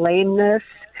pain and lameness,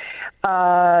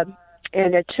 and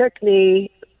it took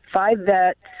me 5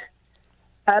 vets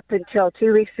up until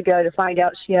 2 weeks ago to find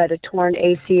out she had a torn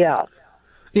ACL.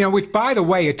 You know, which, by the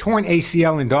way, a torn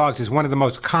ACL in dogs is one of the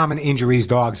most common injuries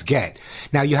dogs get.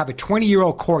 Now, you have a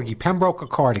 20-year-old corgi, Pembroke or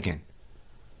Cardigan?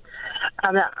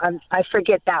 I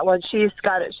forget that one. She's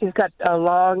got a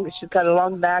long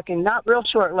back and not real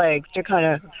short legs. They're kind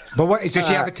of. But what? Does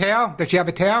she have a tail? Does she have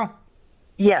a tail?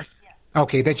 Yes.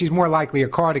 Okay, then she's more likely a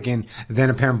Cardigan than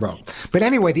a Pembroke. But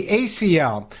anyway, the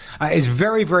ACL is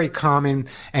very, very common,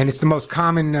 and it's the most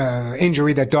common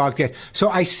injury that dogs get. So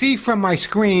I see from my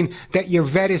screen that your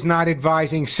vet is not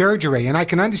advising surgery, and I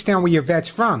can understand where your vet's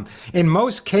from. In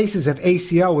most cases of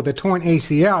ACL, with a torn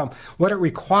ACL, what it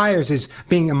requires is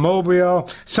being immobile,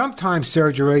 sometimes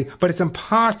surgery, but it's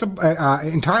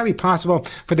entirely possible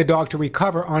for the dog to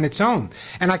recover on its own.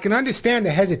 And I can understand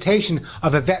the hesitation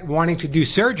of a vet wanting to do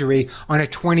surgery on a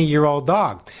 20-year-old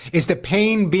dog. Is the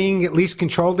pain being at least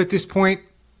controlled at this point?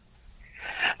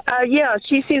 Yeah,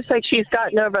 she seems like she's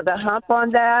gotten over the hump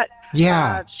on that.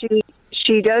 Yeah.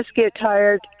 She does get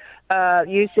tired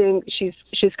using. She's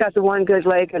got the one good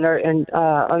leg on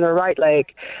her right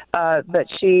leg, but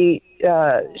she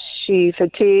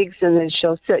fatigues and then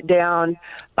she'll sit down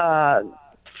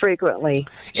frequently.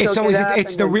 So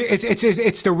it's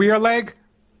the rear leg?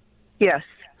 Yes.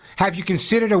 Have you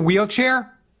considered a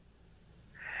wheelchair?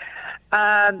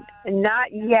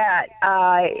 Not yet.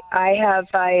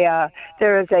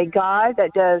 There is a guy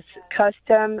that does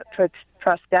custom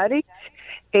prosthetics,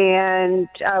 and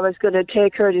I was going to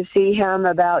take her to see him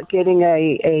about getting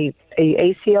a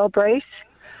ACL brace.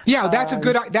 Yeah, that's a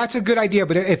good idea.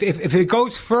 But if it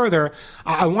goes further,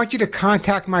 I want you to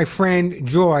contact my friend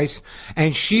Joyce,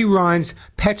 and she runs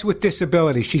Pets with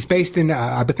Disabilities. She's based in,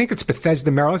 I think it's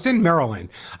Bethesda, Maryland. It's in Maryland.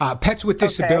 Pets with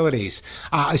Disabilities.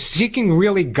 She can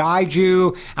really guide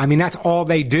you. I mean, that's all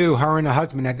they do. Her and her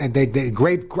husband. And they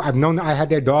great. I had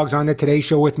their dogs on the Today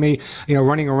Show with me. You know,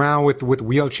 running around with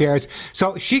wheelchairs.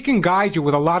 So she can guide you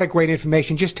with a lot of great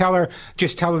information. Just tell her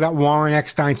that Warren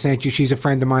Eckstein sent you. She's a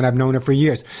friend of mine. I've known her for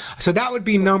years. So that would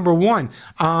be number one.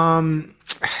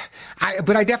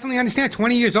 But I definitely understand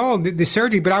 20 years old, the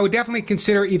surgery, but I would definitely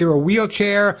consider either a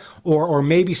wheelchair or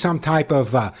maybe some type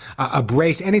of a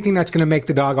brace, anything that's going to make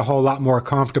the dog a whole lot more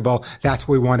comfortable. That's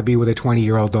where we want to be with a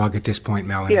 20-year-old dog at this point,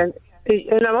 Melanie. Yeah.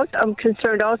 And I'm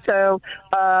concerned also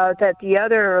that the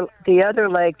other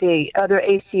leg, the other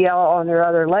ACL on their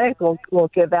other leg will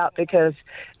give out because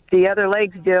the other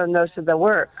leg's doing most of the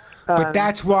work. But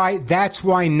that's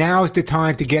why now's the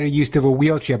time to get her used to a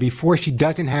wheelchair before she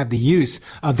doesn't have the use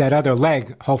of that other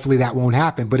leg. Hopefully that won't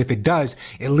happen. But if it does,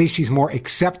 at least she's more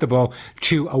acceptable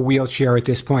to a wheelchair at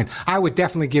this point. I would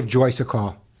definitely give Joyce a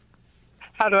call.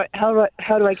 How do I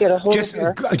get a hold of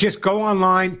her? Just go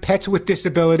online, Pets with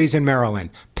Disabilities in Maryland.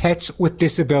 Pets with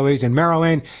Disabilities in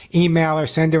Maryland. Email her,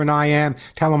 send her an IM,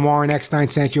 tell them Warren Eckstein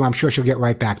sent you. I'm sure she'll get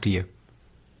right back to you.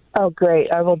 Oh, great.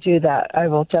 I will do that. I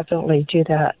will definitely do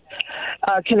that.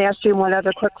 Can I ask you one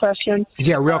other quick question?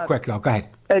 Yeah, real quick, though. Go ahead.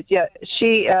 Yeah,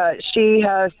 she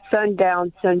has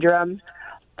sundown syndrome.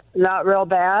 Not real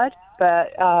bad,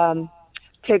 but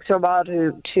takes her a while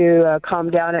to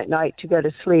calm down at night to go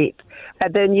to sleep.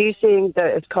 I've been using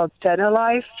it's called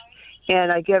Senalife,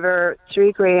 and I give her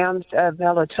 3 grams of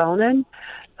melatonin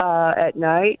at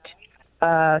night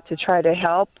to try to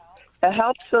help. It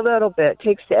helps a little bit,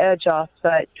 takes the edge off,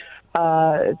 but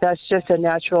that's just a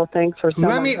natural thing for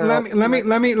someone. Let me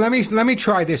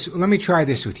try this. Let me try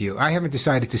this with you. I haven't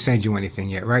decided to send you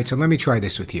anything yet, right? So let me try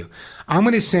this with you. I'm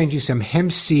going to send you some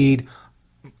hemp seed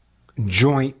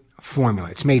joint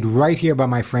formula. It's made right here by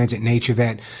my friends at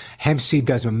NatureVet. Hemp seed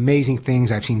does amazing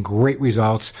things. I've seen great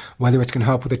results, whether it's going to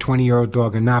help with a 20-year-old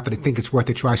dog or not, but I think it's worth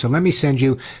a try. So let me send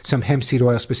you some hemp seed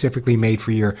oil specifically made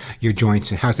for your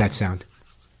joints. How's that sound?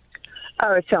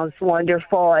 Oh, it sounds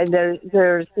wonderful. And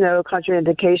there's no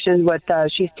contraindication with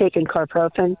she's taking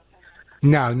carprofen.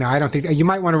 No, I don't think. You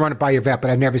might want to run it by your vet, but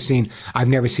I've never seen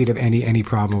of any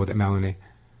problem with it, Melanie.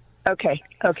 Okay.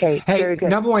 Hey, very good.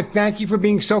 Number one, thank you for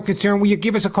being so concerned. Will you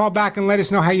give us a call back and let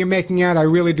us know how you're making out? I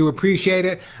really do appreciate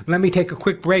it. Let me take a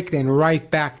quick break, then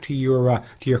right back to your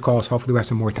calls. Hopefully we have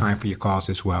some more time for your calls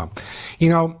as well. You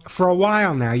know, for a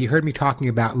while now, you heard me talking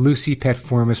about Lucy Pet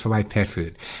Formulas for Life pet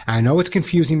food. I know it's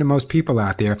confusing to most people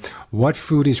out there. What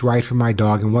food is right for my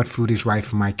dog and what food is right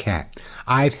for my cat?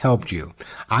 I've helped you.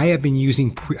 I have been using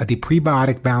the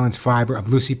prebiotic balanced fiber of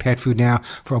Lucy Pet Food now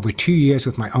for over 2 years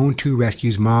with my own 2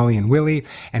 rescues, Molly and Willie,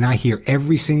 and I hear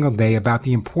every single day about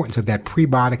the importance of that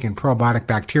prebiotic and probiotic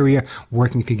bacteria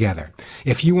working together.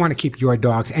 If you want to keep your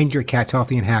dogs and your cats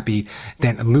healthy and happy,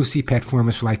 then Lucy Pet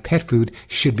Formulas for Life pet food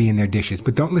should be in their dishes.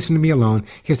 But don't listen to me alone.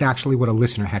 Here's actually what a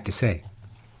listener had to say.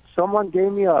 Someone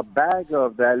gave me a bag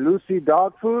of that Lucy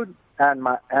dog food, and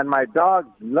my dog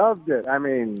loved it. I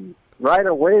mean, right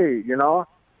away, you know.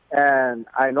 And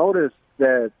I noticed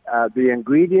that the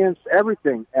ingredients,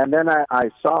 everything. And then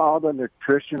I saw all the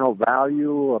nutritional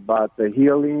value about the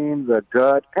healing, the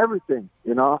gut, everything,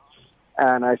 you know.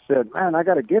 And I said, man, I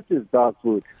got to get this dog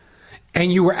food.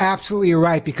 And you were absolutely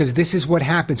right, because this is what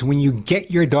happens when you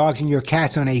get your dogs and your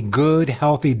cats on a good,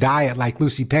 healthy diet like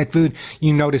Lucy Pet Food.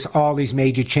 You notice all these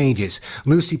major changes.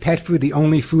 Lucy Pet Food, the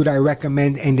only food I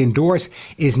recommend and endorse,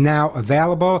 is now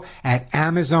available at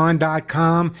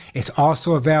Amazon.com. It's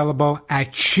also available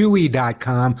at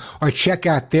Chewy.com, or check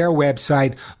out their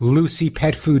website,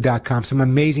 LucyPetFood.com. Some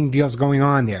amazing deals going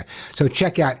on there. So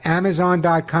check out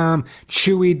Amazon.com,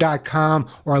 Chewy.com,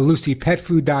 or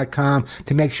LucyPetFood.com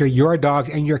to make sure your dogs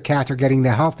and your cats are getting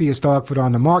the healthiest dog food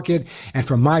on the market. And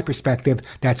from my perspective,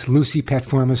 that's Lucy Pet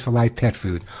Formulas for Life pet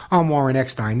food. I'm Warren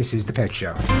Eckstein. This is The Pet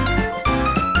Show.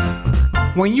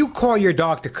 When you call your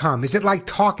dog to come, is it like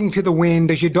talking to the wind?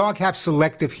 Does your dog have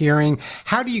selective hearing?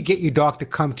 How do you get your dog to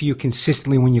come to you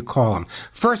consistently when you call him?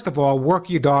 First of all, work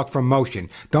your dog from motion.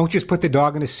 Don't just put the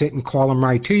dog in a sit and call him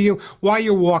right to you. While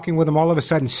you're walking with him, all of a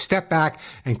sudden step back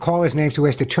and call his name so he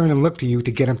has to turn and look to you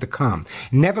to get him to come.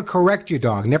 Never correct your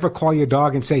dog. Never call your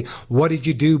dog and say, what did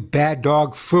you do? Bad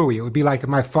dog, phooey. It would be like if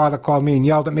my father called me and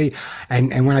yelled at me,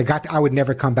 and when I would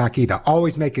never come back either.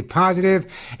 Always make it positive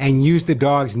and use the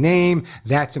dog's name.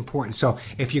 That's important. So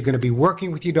if you're going to be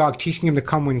working with your dog, teaching him to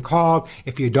come when called,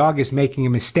 if your dog is making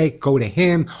a mistake, go to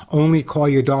him. Only call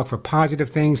your dog for positive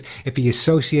things. If he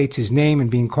associates his name and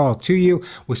being called to you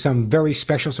with some very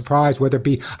special surprise, whether it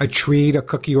be a treat, a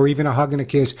cookie, or even a hug and a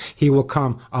kiss, he will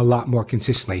come a lot more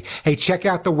consistently. Hey, check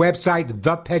out the website,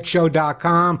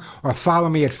 thepetshow.com, or follow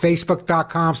me at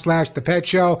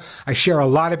facebook.com/thepetshow. I share a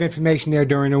lot of information there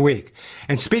during the week.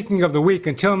 And speaking of the week,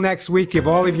 until next week, give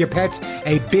all of your pets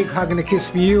a big hug and a kiss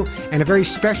for you, and a very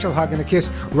special hug and a kiss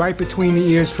right between the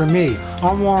ears from me.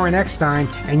 I'm Warren Eckstein,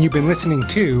 and you've been listening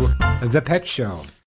to The Pet Show.